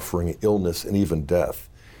from suffering, illness, and even death.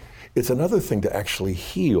 It's another thing to actually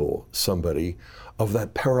heal somebody of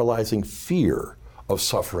that paralyzing fear of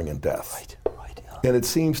suffering and death. Right. And it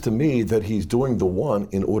seems to me that he's doing the one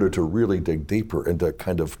in order to really dig deeper and to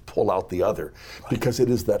kind of pull out the other. Because it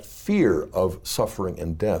is that fear of suffering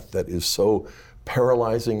and death that is so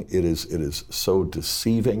paralyzing, it is so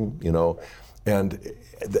deceiving, and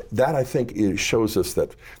that I think shows us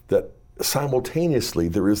that simultaneously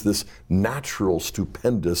there is this natural,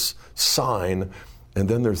 stupendous sign, and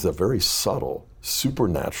then there's a very subtle,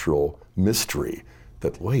 supernatural mystery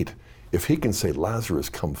that, wait, if he can say, Lazarus,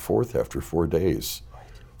 come forth after 4 days,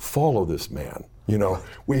 follow this man,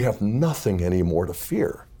 we have nothing anymore to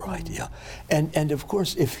fear. Right, yeah. And of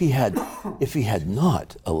course, if he had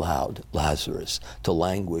not allowed Lazarus to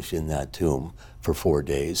languish in that tomb for 4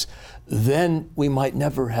 days, then we might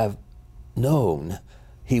never have known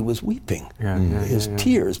he was weeping. His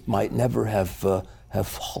tears might never have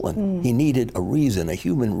fallen. He needed a reason, a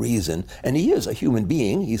human reason, and he is a human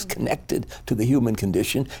being. He's connected to the human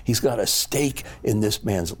condition. He's got a stake in this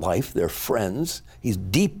man's life. They're friends. He's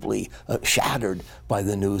deeply shattered by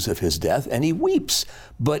the news of his death, and he weeps.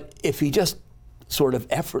 But if he just sort of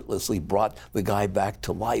effortlessly brought the guy back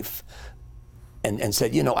to life and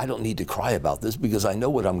said, I don't need to cry about this because I know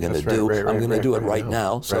what I'm going to do. I'm going to do it right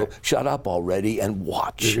now. So shut up already and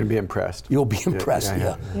watch. You're going to be impressed. You'll be impressed.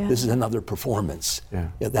 Yeah. This is another performance.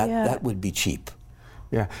 That would be cheap.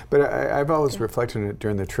 Yeah, but I've always reflected on it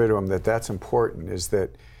during the Triduum that's important, is that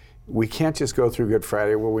we can't just go through Good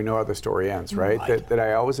Friday where we know how the story ends, right? That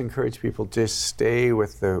I always encourage people to just stay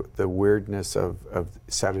with the weirdness of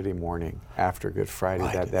Saturday morning after Good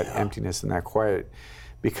Friday, that emptiness and that quiet,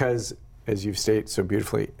 because as you've stated so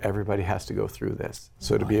beautifully, everybody has to go through this.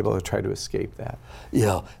 So to be able to try to escape that.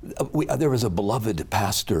 Yeah, there was a beloved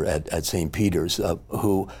pastor at St. Peter's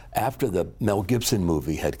who, after the Mel Gibson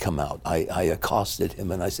movie had come out, I accosted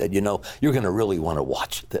him and I said, you're going to really want to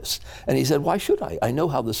watch this. And he said, why should I? I know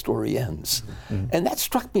how the story ends. And that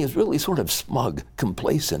struck me as really sort of smug,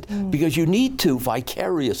 complacent, because you need to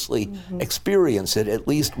vicariously experience it at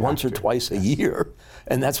least once or twice a year.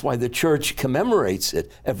 And that's why the church commemorates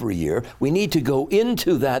it every year. We need to go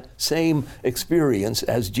into that same experience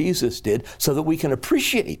as Jesus did so that we can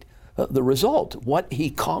appreciate the result, what he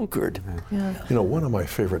conquered. One of my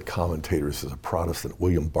favorite commentators is a Protestant,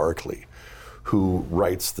 William Barclay, who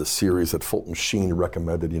writes the series that Fulton Sheen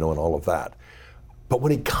recommended, and all of that. But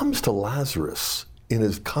when he comes to Lazarus in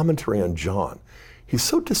his commentary on John, he's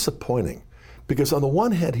so disappointing because on the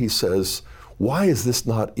one hand he says, why is this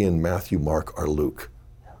not in Matthew, Mark, or Luke?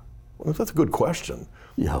 Well, that's a good question.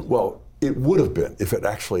 Yeah. Well, it would have been if it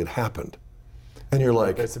actually had happened. And you're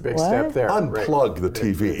like, that's a big step there. Unplug the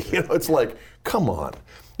TV. It's like, come on.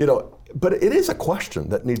 But it is a question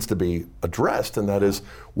that needs to be addressed, and that is,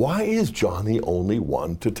 why is John the only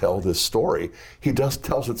one to tell this story? He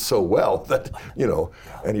tells it so well that,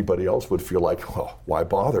 anybody else would feel like, well, why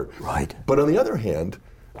bother? Right. But on the other hand,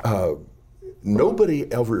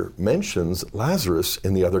 nobody ever mentions Lazarus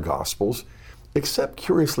in the other Gospels, except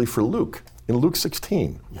curiously for Luke. In Luke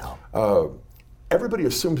 16, everybody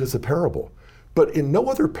assumes it's a parable. But in no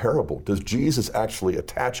other parable does Jesus actually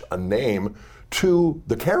attach a name to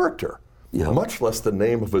the character, much less the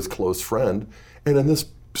name of his close friend. And in this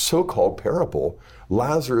so-called parable,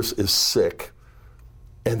 Lazarus is sick,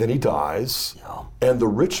 and then he dies, and the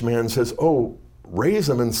rich man says, oh, raise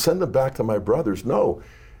him and send him back to my brothers. No,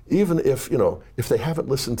 even if they haven't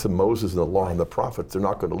listened to Moses and the law and the prophets, they're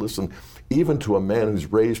not going to listen even to a man who's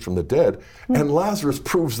raised from the dead. And Lazarus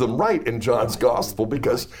proves them right in John's gospel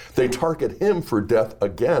because they target him for death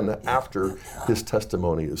again after his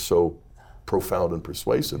testimony is so profound and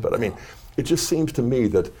persuasive. But it just seems to me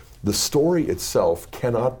that the story itself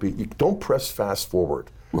cannot be, you don't press fast forward.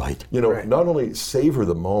 Right. Not only savor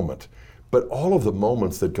the moment, but all of the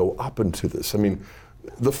moments that go up into this.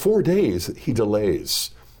 The 4 days he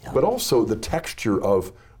delays, but also the texture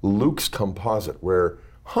of Luke's composite, where,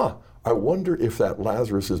 I wonder if that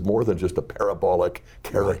Lazarus is more than just a parabolic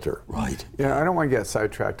character. Right. Yeah, I don't want to get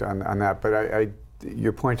sidetracked on that, but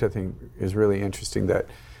your point, I think, is really interesting, that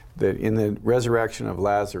in the resurrection of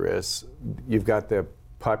Lazarus, you've got the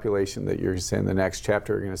population that you're saying the next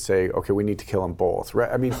chapter are going to say, okay, we need to kill them both.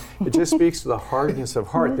 Right? I mean, it just speaks to the hardness of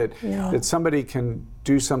heart that somebody can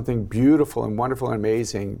do something beautiful and wonderful and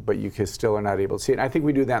amazing, but you still are not able to see it. And I think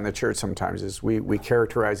we do that in the church sometimes, is we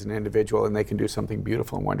characterize an individual and they can do something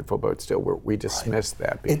beautiful and wonderful, but still we dismiss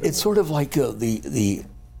that. It's sort of like the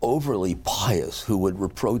overly pious who would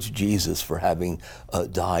reproach Jesus for having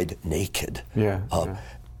died naked.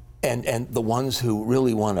 And the ones who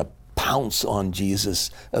really want to pounce on Jesus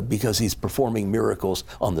because he's performing miracles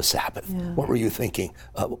on the Sabbath. What were you thinking?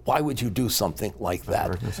 Why would you do something like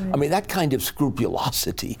that? I mean, that kind of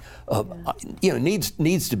scrupulosity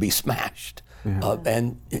needs to be smashed.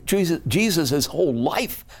 And Jesus' whole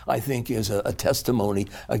life, I think, is a testimony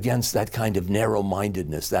against that kind of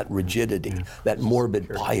narrow-mindedness, that rigidity, that morbid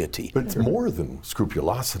piety. But it's more than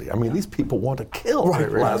scrupulosity. I mean, these people want to kill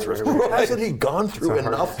Lazarus. Hasn't he gone through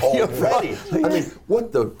enough already? I mean,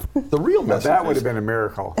 what the real message that would have been a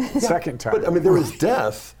miracle. Second time. But I mean, there is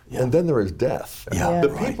death. And then there is death.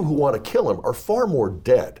 The people who want to kill him are far more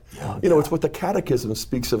dead. It's what the Catechism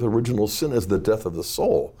speaks of original sin as the death of the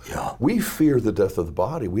soul. We fear the death of the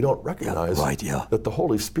body. We don't recognize that the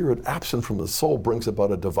Holy Spirit, absent from the soul, brings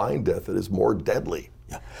about a divine death that is more deadly.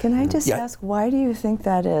 Can I just ask, why do you think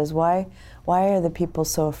that is? Why are the people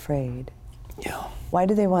so afraid? Why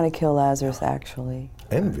do they want to kill Lazarus, actually?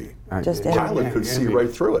 Envy. Just Pilate could see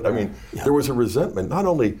right through it. I mean, there was a resentment, not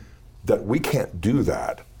only that we can't do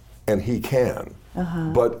that, and he can.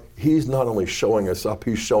 But he's not only showing us up,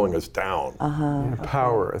 he's showing us down.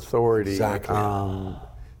 Power, authority. Exactly.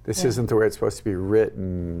 This isn't the way it's supposed to be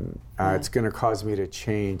written. It's going to cause me to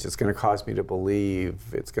change. It's going to cause me to believe.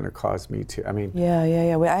 It's going to cause me to, I mean.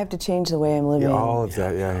 I have to change the way I'm living. All of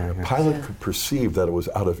that, Pilate could perceive that it was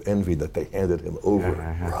out of envy that they handed him over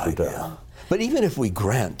for death. But even if we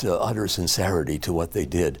grant utter sincerity to what they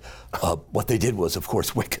did was, of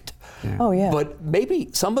course, wicked. But maybe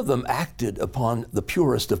some of them acted upon the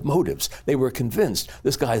purest of motives. They were convinced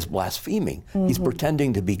this guy is blaspheming. He's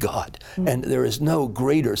pretending to be God. And there is no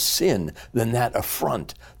greater sin than that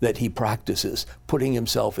affront that he practices, putting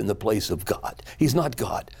himself in the place of God. He's not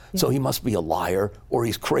God, so he must be a liar or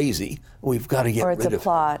he's crazy. We've got to get rid of him. Or it's a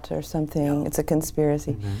plot or something. It's a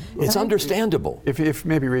conspiracy. It's understandable. If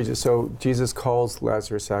maybe, Regis, so Jesus calls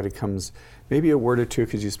Lazarus out. He comes, maybe a word or two,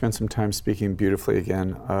 because you spent some time speaking beautifully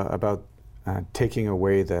again about taking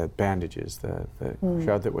away the bandages, the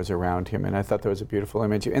shroud that was around him. And I thought that was a beautiful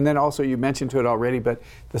image. And then also, you mentioned to it already, but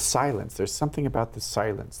the silence. There's something about the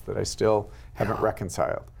silence that I still haven't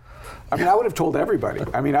reconciled. I mean, I would have told everybody.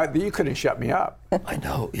 I mean, you couldn't shut me up. I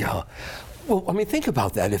know, Well, I mean, think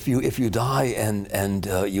about that. If you die and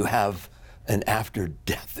you have an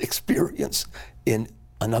after-death experience in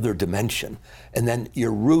another dimension, and then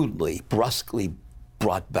you're rudely, brusquely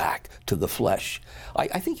brought back to the flesh,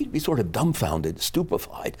 I think you'd be sort of dumbfounded,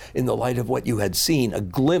 stupefied in the light of what you had seen, a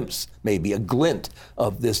glimpse, maybe a glint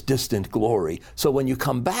of this distant glory. So when you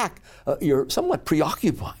come back, you're somewhat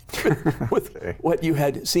preoccupied with what you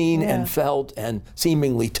had seen and felt and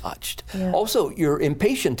seemingly touched. Also, you're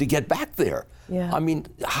impatient to get back there. I mean,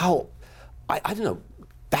 how, I don't know,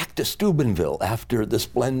 back to Steubenville after the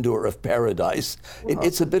splendor of paradise.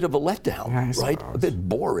 It's a bit of a letdown, right? A bit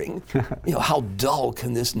boring. How dull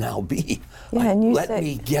can this now be? Let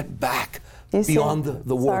me get back beyond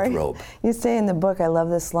the wardrobe. You say in the book, I love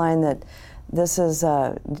this line, that this is,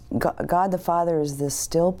 God the Father is the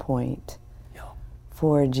still point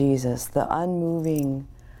for Jesus, the unmoving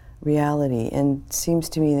reality. And it seems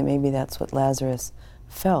to me that maybe that's what Lazarus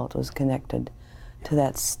felt, was connected to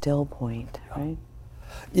that still point, right?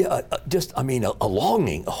 A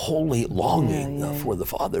longing, a holy longing for the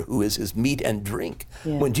Father, who is his meat and drink.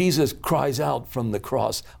 When Jesus cries out from the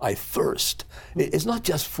cross, I thirst, it's not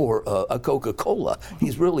just for a Coca-Cola.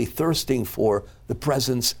 He's really thirsting for the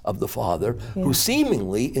presence of the Father, who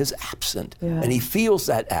seemingly is absent. And he feels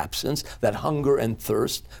that absence, that hunger and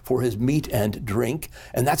thirst for his meat and drink,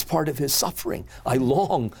 and that's part of his suffering. I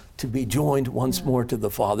long to be joined once more to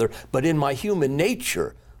the Father, but in my human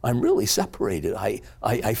nature, I'm really separated.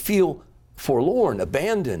 I feel forlorn,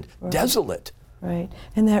 abandoned, desolate. Right.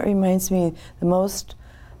 And that reminds me, the most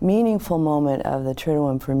meaningful moment of the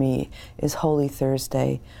Triduum for me is Holy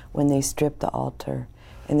Thursday, when they strip the altar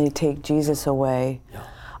and they take Jesus away.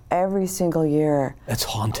 Every single year. That's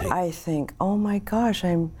haunting. I think, oh my gosh,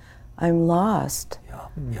 I'm lost.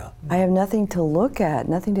 I have nothing to look at,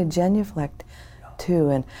 nothing to genuflect too.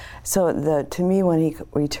 And so to me, when he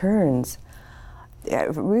returns,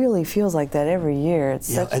 it really feels like that every year.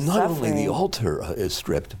 It's such and not suffering. only the altar is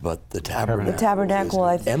stripped, but the tabernacle, The tabernacle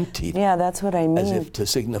is emptied. Yeah, that's what I mean. As if to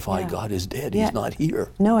signify God is dead. Yeah. He's not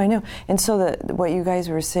here. No, I know. And so what you guys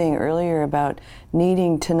were saying earlier about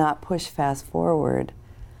needing to not push fast forward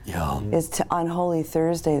is on Holy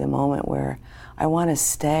Thursday, the moment where I want to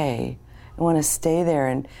stay. I want to stay there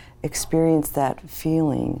and experience that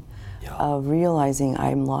feeling of realizing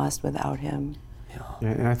I'm lost without him. Yeah,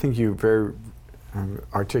 and I think you very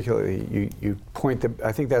articulately, you point that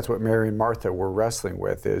I think that's what Mary and Martha were wrestling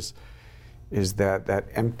with is that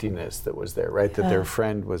emptiness that was there, right? That their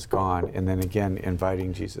friend was gone, and then again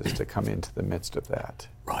inviting Jesus to come into the midst of that.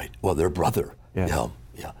 Right. Well, their brother. Yeah.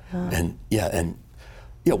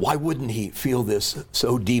 Why wouldn't he feel this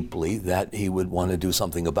so deeply that he would want to do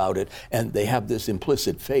something about it? And they have this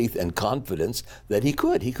implicit faith and confidence that he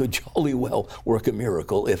could jolly well work a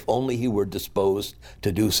miracle if only he were disposed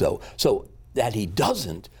to do so. So that he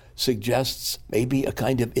doesn't suggests maybe a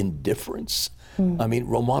kind of indifference. I mean,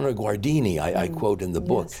 Romano Guardini, I quote in the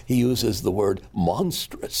book, he uses the word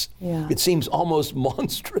monstrous. Yeah. It seems almost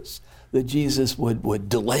monstrous that Jesus would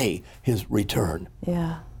delay his return.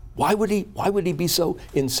 Yeah. Why would he be so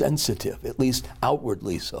insensitive, at least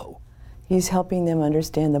outwardly so? He's helping them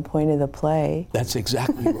understand the point of the play. That's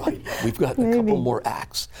exactly right. We've got a couple more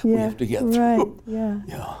acts we have to get through. Right,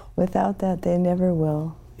 yeah. Without that, they never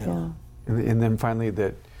will. Yeah. And then finally,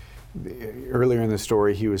 that earlier in the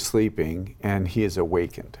story, he was sleeping and he is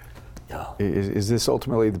awakened. Yeah. Is this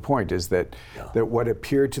ultimately the point? Is that what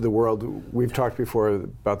appeared to the world? We've talked before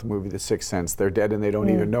about the movie The Sixth Sense. They're dead and they don't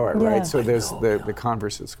even know it, right? So there's the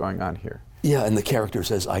converse that's going on here. Yeah, and the character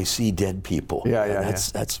says, "I see dead people."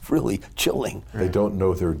 That's really chilling. They don't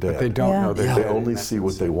know they're dead. But they don't know they're dead. They only see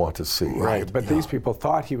what they want to see. Right. But these people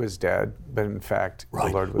thought he was dead, but in fact, the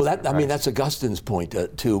Lord was. Well, that's Augustine's point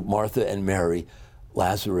to Martha and Mary.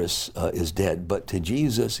 Lazarus is dead, but to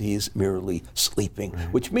Jesus, he's merely sleeping,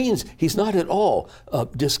 which means he's not at all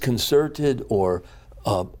disconcerted or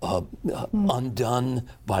undone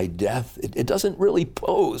by death. It doesn't really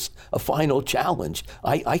pose a final challenge.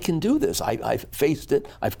 I can do this. I've faced it.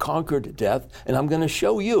 I've conquered death, and I'm going to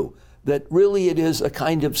show you that really it is a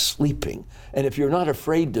kind of sleeping. And if you're not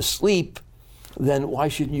afraid to sleep, then why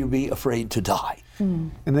shouldn't you be afraid to die?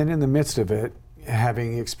 And then in the midst of it,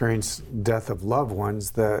 having experienced death of loved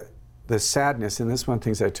ones, the sadness, and this is one of the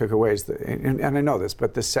things I took away, is and I know this,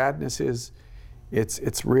 but the sadness is,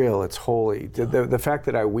 it's real, it's holy. The fact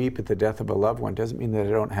that I weep at the death of a loved one doesn't mean that I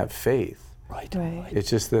don't have faith. Right. It's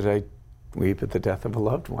just that I weep at the death of a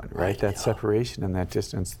loved one, right? That separation and that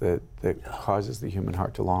distance that causes the human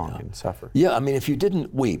heart to long and suffer. Yeah, I mean, if you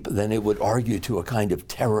didn't weep, then it would argue to a kind of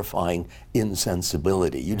terrifying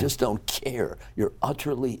insensibility. You just don't care. You're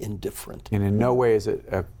utterly indifferent. And in no way is it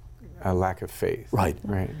a lack of faith. Right.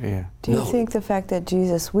 Yeah. Do you think the fact that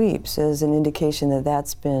Jesus weeps is an indication that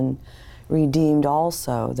that's been redeemed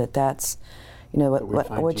also, that's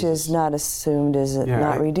which is not assumed is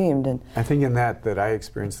not redeemed? And I think in that I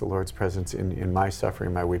experience the Lord's presence in my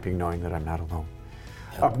suffering, my weeping, knowing that I'm not alone.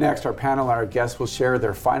 Up next, our panel and our guests will share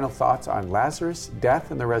their final thoughts on Lazarus,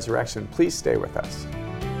 death, and the resurrection. Please stay with us.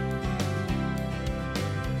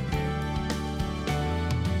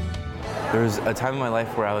 There was a time in my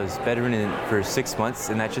life where I was bedridden for 6 months,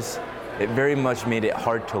 and it very much made it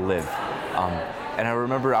hard to live. And I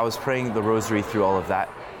remember I was praying the rosary through all of that,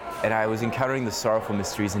 and I was encountering the sorrowful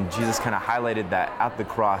mysteries, and Jesus kind of highlighted that at the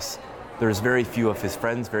cross, there's very few of his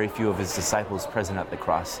friends, very few of his disciples present at the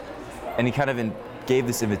cross. And he kind of gave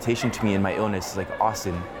this invitation to me in my illness. He's like,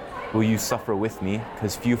 Austin, will you suffer with me?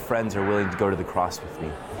 Because few friends are willing to go to the cross with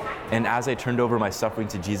me. And as I turned over my suffering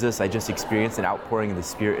to Jesus, I just experienced an outpouring of the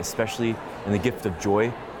Spirit, especially in the gift of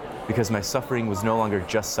joy, because my suffering was no longer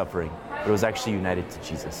just suffering, but it was actually united to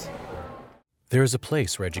Jesus. There is a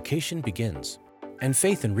place where education begins and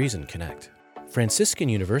faith and reason connect. Franciscan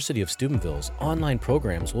University of Steubenville's online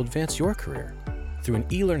programs will advance your career through an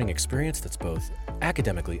e-learning experience that's both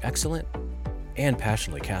academically excellent and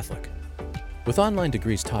passionately Catholic. With online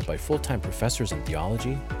degrees taught by full-time professors in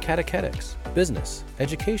theology, catechetics, business,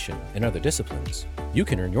 education, and other disciplines, you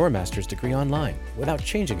can earn your master's degree online without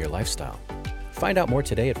changing your lifestyle. Find out more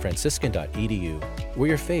today at franciscan.edu, where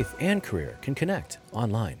your faith and career can connect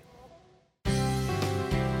online.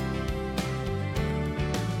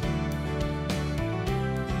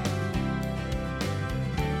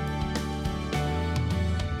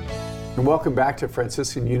 And welcome back to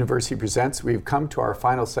Franciscan University Presents. We've come to our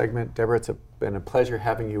final segment. Deborah, it's been a pleasure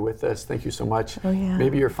having you with us. Thank you so much. Oh, yeah.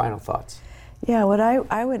 Maybe your final thoughts. Yeah, what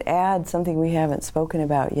I would add, something we haven't spoken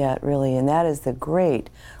about yet really, and that is the great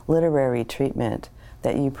literary treatment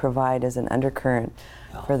that you provide as an undercurrent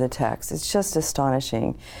for the text. It's just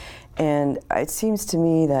astonishing. And it seems to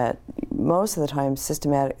me that most of the time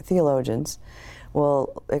systematic theologians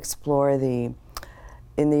will explore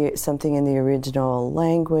something in the original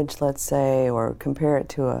language, let's say, or compare it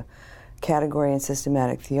to a category in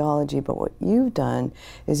systematic theology. But what you've done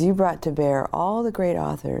is you brought to bear all the great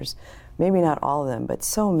authors, maybe not all of them, but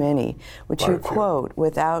so many, which you quote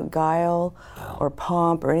without guile or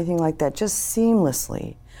pomp or anything like that, just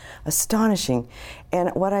seamlessly. Astonishing. And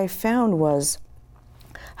what I found was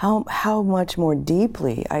how much more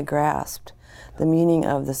deeply I grasped the meaning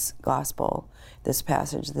of this gospel, this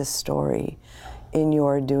passage, this story, in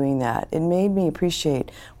your doing that. It made me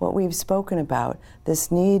appreciate what we've spoken about,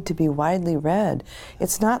 this need to be widely read.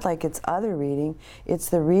 It's not like it's other reading, it's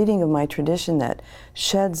the reading of my tradition that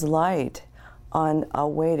sheds light on a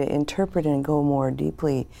way to interpret and go more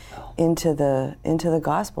deeply into the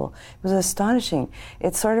gospel. It was astonishing.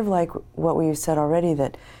 It's sort of like what we've said already,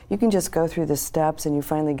 that you can just go through the steps and you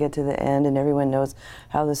finally get to the end and everyone knows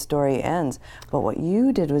how the story ends. But what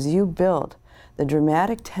you did was you built the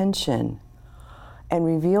dramatic tension and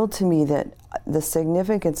revealed to me that the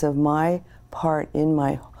significance of my part in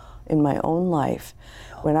my own life.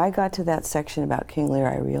 When I got to that section about King Lear,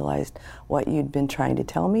 I realized what you'd been trying to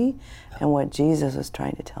tell me and what Jesus was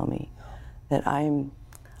trying to tell me, that I'm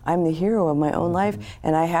the hero of my own life,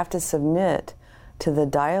 and I have to submit to the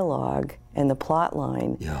dialogue and the plot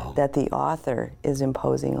line that the author is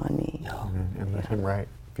imposing on me. And let him write.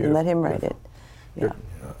 Beautiful. And let him write it. Yeah.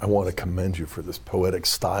 I want to commend you for this poetic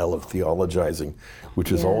style of theologizing, which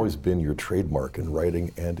has always been your trademark in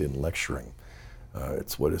writing and in lecturing.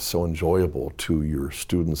 It's what is so enjoyable to your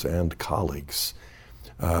students and colleagues.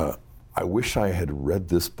 I wish I had read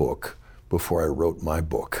this book before I wrote my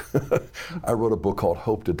book. I wrote a book called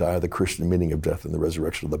Hope to Die, The Christian Meaning of Death and the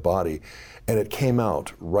Resurrection of the Body, and it came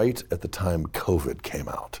out right at the time COVID came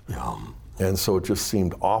out. And so it just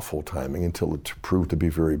seemed awful timing until it proved to be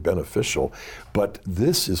very beneficial. But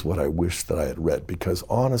this is what I wish that I had read, because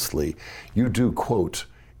honestly, you do quote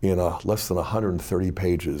in less than 130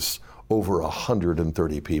 pages over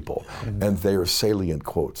 130 people, and they are salient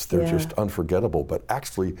quotes. They're just unforgettable. But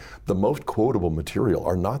actually, the most quotable material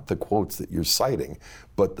are not the quotes that you're citing,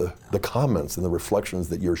 but the comments and the reflections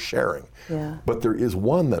that you're sharing. But there is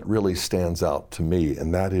one that really stands out to me,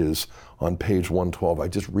 and that is on page 112. I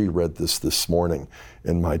just reread this morning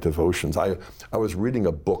in my devotions. I was reading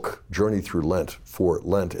a book, Journey Through Lent, for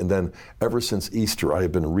Lent, and then ever since Easter, I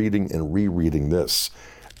have been reading and rereading this.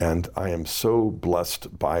 And I am so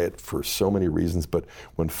blessed by it for so many reasons. But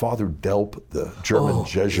when Father Delp, the German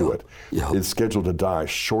Jesuit, is scheduled to die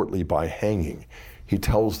shortly by hanging, he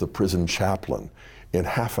tells the prison chaplain, in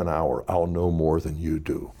half an hour, I'll know more than you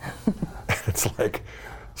do. And it's like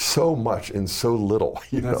so much in so little,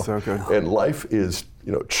 you know. So good. And life is,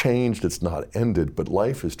 changed, it's not ended, but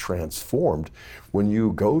life is transformed. When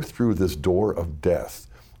you go through this door of death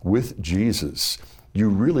with Jesus, you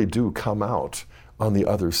really do come out on the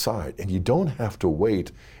other side, and you don't have to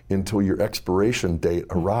wait until your expiration date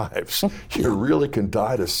arrives. You really can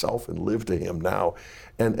die to self and live to Him now.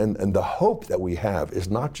 And the hope that we have is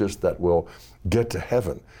not just that we'll get to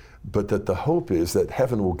heaven, but that the hope is that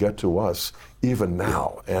heaven will get to us even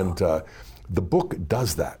now. And the book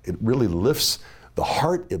does that. It really lifts the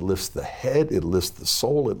heart, it lifts the head, it lifts the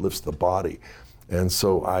soul, it lifts the body. And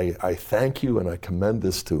so I thank you, and I commend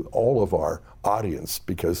this to all of our audience,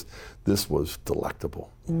 because this was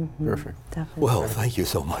delectable. Perfect. Definitely. Well, thank you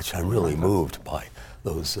so much. I'm really moved by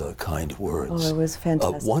those kind words. Oh, it was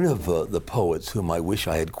fantastic. One of the poets whom I wish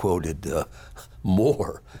I had quoted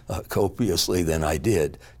more copiously than I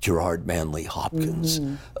did, Gerard Manley Hopkins,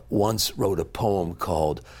 once wrote a poem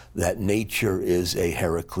called That Nature is a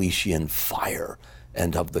Heraclitean Fire,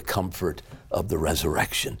 and of the comfort of the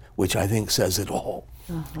resurrection, which I think says it all.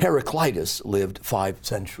 Heraclitus lived 5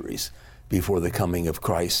 centuries before the coming of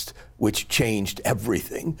Christ, which changed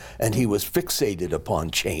everything, and he was fixated upon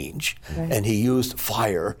change, and he used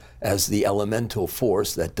fire as the elemental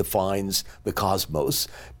force that defines the cosmos,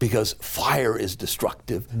 because fire is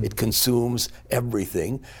destructive. It consumes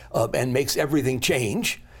everything and makes everything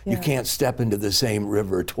change. You can't step into the same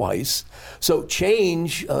river twice. So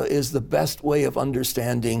change is the best way of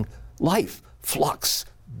understanding life, flux,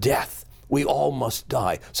 death. We all must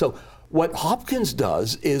die. So what Hopkins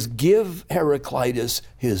does is give Heraclitus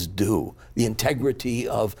his due, the integrity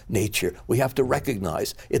of nature. We have to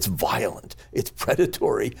recognize it's violent, it's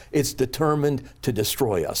predatory, it's determined to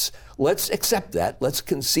destroy us. Let's accept that. Let's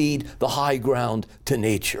concede the high ground to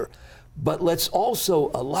nature. but let's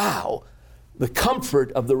also allow the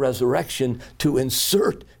comfort of the resurrection to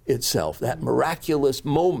insert itself, that miraculous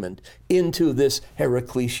moment, into this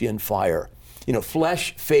Heraclitean fire.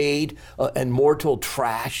 Flesh fade and mortal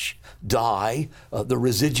trash die. The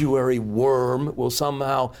residuary worm will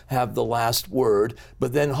somehow have the last word.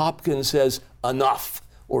 But then Hopkins says, enough,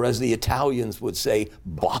 or as the Italians would say,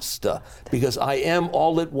 basta, because I am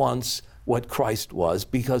all at once what Christ was,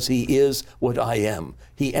 because he is what I am.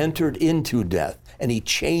 He entered into death and he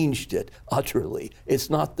changed it utterly. It's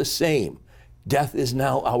not the same. Death is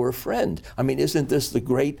now our friend. I mean, isn't this the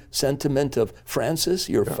great sentiment of Francis,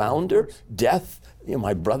 your founder? Death,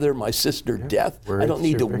 my brother, my sister, death. I don't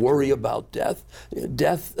need to worry about death.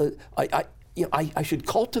 Death, I should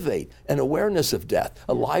cultivate an awareness of death,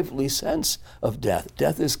 a lively sense of death.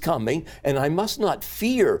 Death is coming, and I must not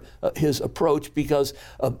fear his approach, because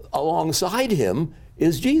alongside him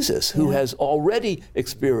is Jesus, who has already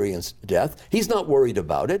experienced death. He's not worried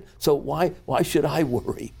about it, so why should I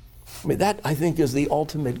worry? I mean, that, I think, is the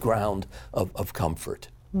ultimate ground of comfort.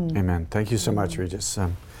 Amen. Thank you so much, Regis.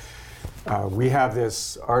 We have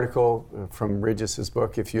this article from Regis's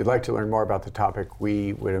book. If you'd like to learn more about the topic,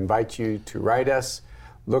 we would invite you to write us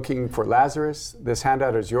looking for Lazarus. This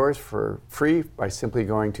handout is yours for free by simply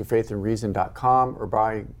going to faithandreason.com or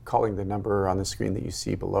by calling the number on the screen that you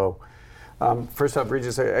see below. First off,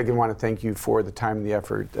 Regis, I again want to thank you for the time and the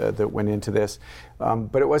effort that went into this.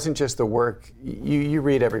 But it wasn't just the work. You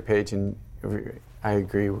read every page, and I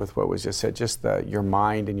agree with what was just said. Just your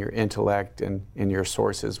mind and your intellect and your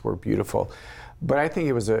sources were beautiful. But I think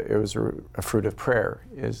it was a fruit of prayer,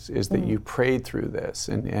 is that you prayed through this,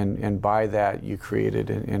 and by that you created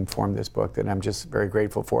and formed this book that I'm just very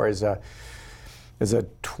grateful for. As a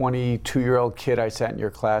 22-year-old kid, I sat in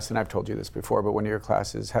your class, and I've told you this before, but one of your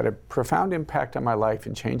classes had a profound impact on my life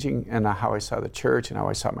and changing and how I saw the church and how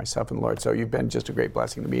I saw myself in the Lord. So you've been just a great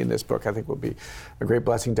blessing to me, and this book I think will be a great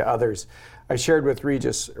blessing to others. I shared with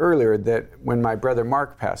Regis earlier that when my brother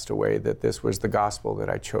Mark passed away, that this was the gospel that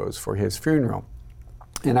I chose for his funeral.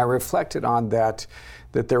 And I reflected on that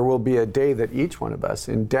there will be a day that each one of us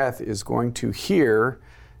in death is going to hear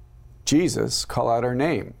Jesus call out our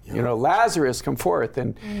name. Yeah. Lazarus, come forth.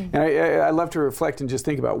 And I love to reflect and just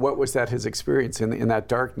think about what was that his experience in that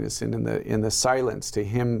darkness and in the silence, to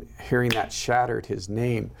him hearing that shattered his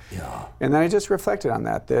name. Yeah. And then I just reflected on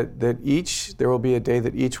that there will be a day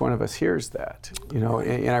that each one of us hears that.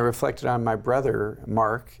 And I reflected on my brother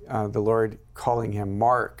Mark, the Lord calling him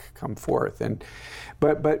Mark, come forth.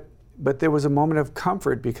 But there was a moment of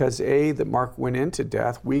comfort, because that Mark went into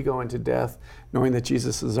death, we go into death knowing that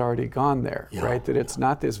Jesus has already gone there, right? That it's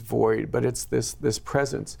not this void, but it's this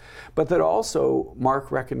presence. But that also Mark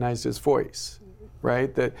recognized his voice,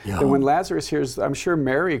 right? That when Lazarus hears, I'm sure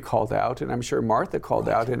Mary called out, and I'm sure Martha called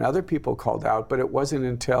out, and other people called out, but it wasn't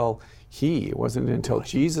until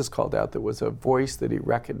Jesus called out that was a voice that he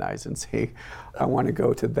recognized and say, I want to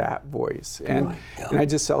go to that voice. And I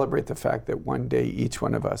just celebrate the fact that one day each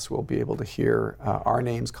one of us will be able to hear our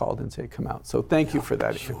names called and say, come out. So thank you for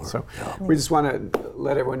that. Sure. So we just want to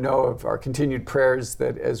let everyone know of our continued prayers,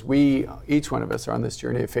 that as each one of us are on this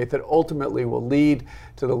journey of faith, that ultimately will lead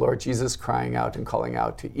to the Lord Jesus crying out and calling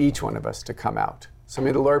out to each one of us to come out. So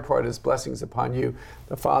may the Lord pour out his blessings upon you,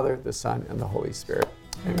 the Father, the Son, and the Holy Spirit.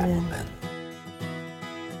 Amen. Amen.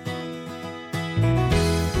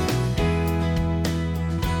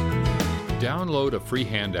 Download a free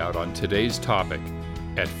handout on today's topic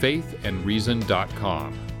at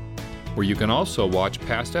faithandreason.com, where you can also watch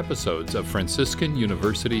past episodes of Franciscan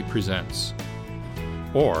University Presents.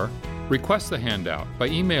 Or request the handout by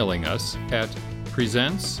emailing us at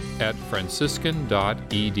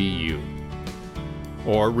presents@franciscan.edu.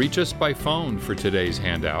 Or reach us by phone for today's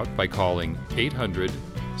handout by calling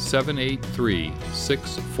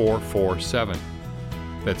 800-783-6447.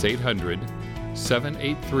 That's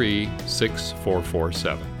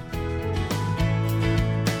 800-783-6447.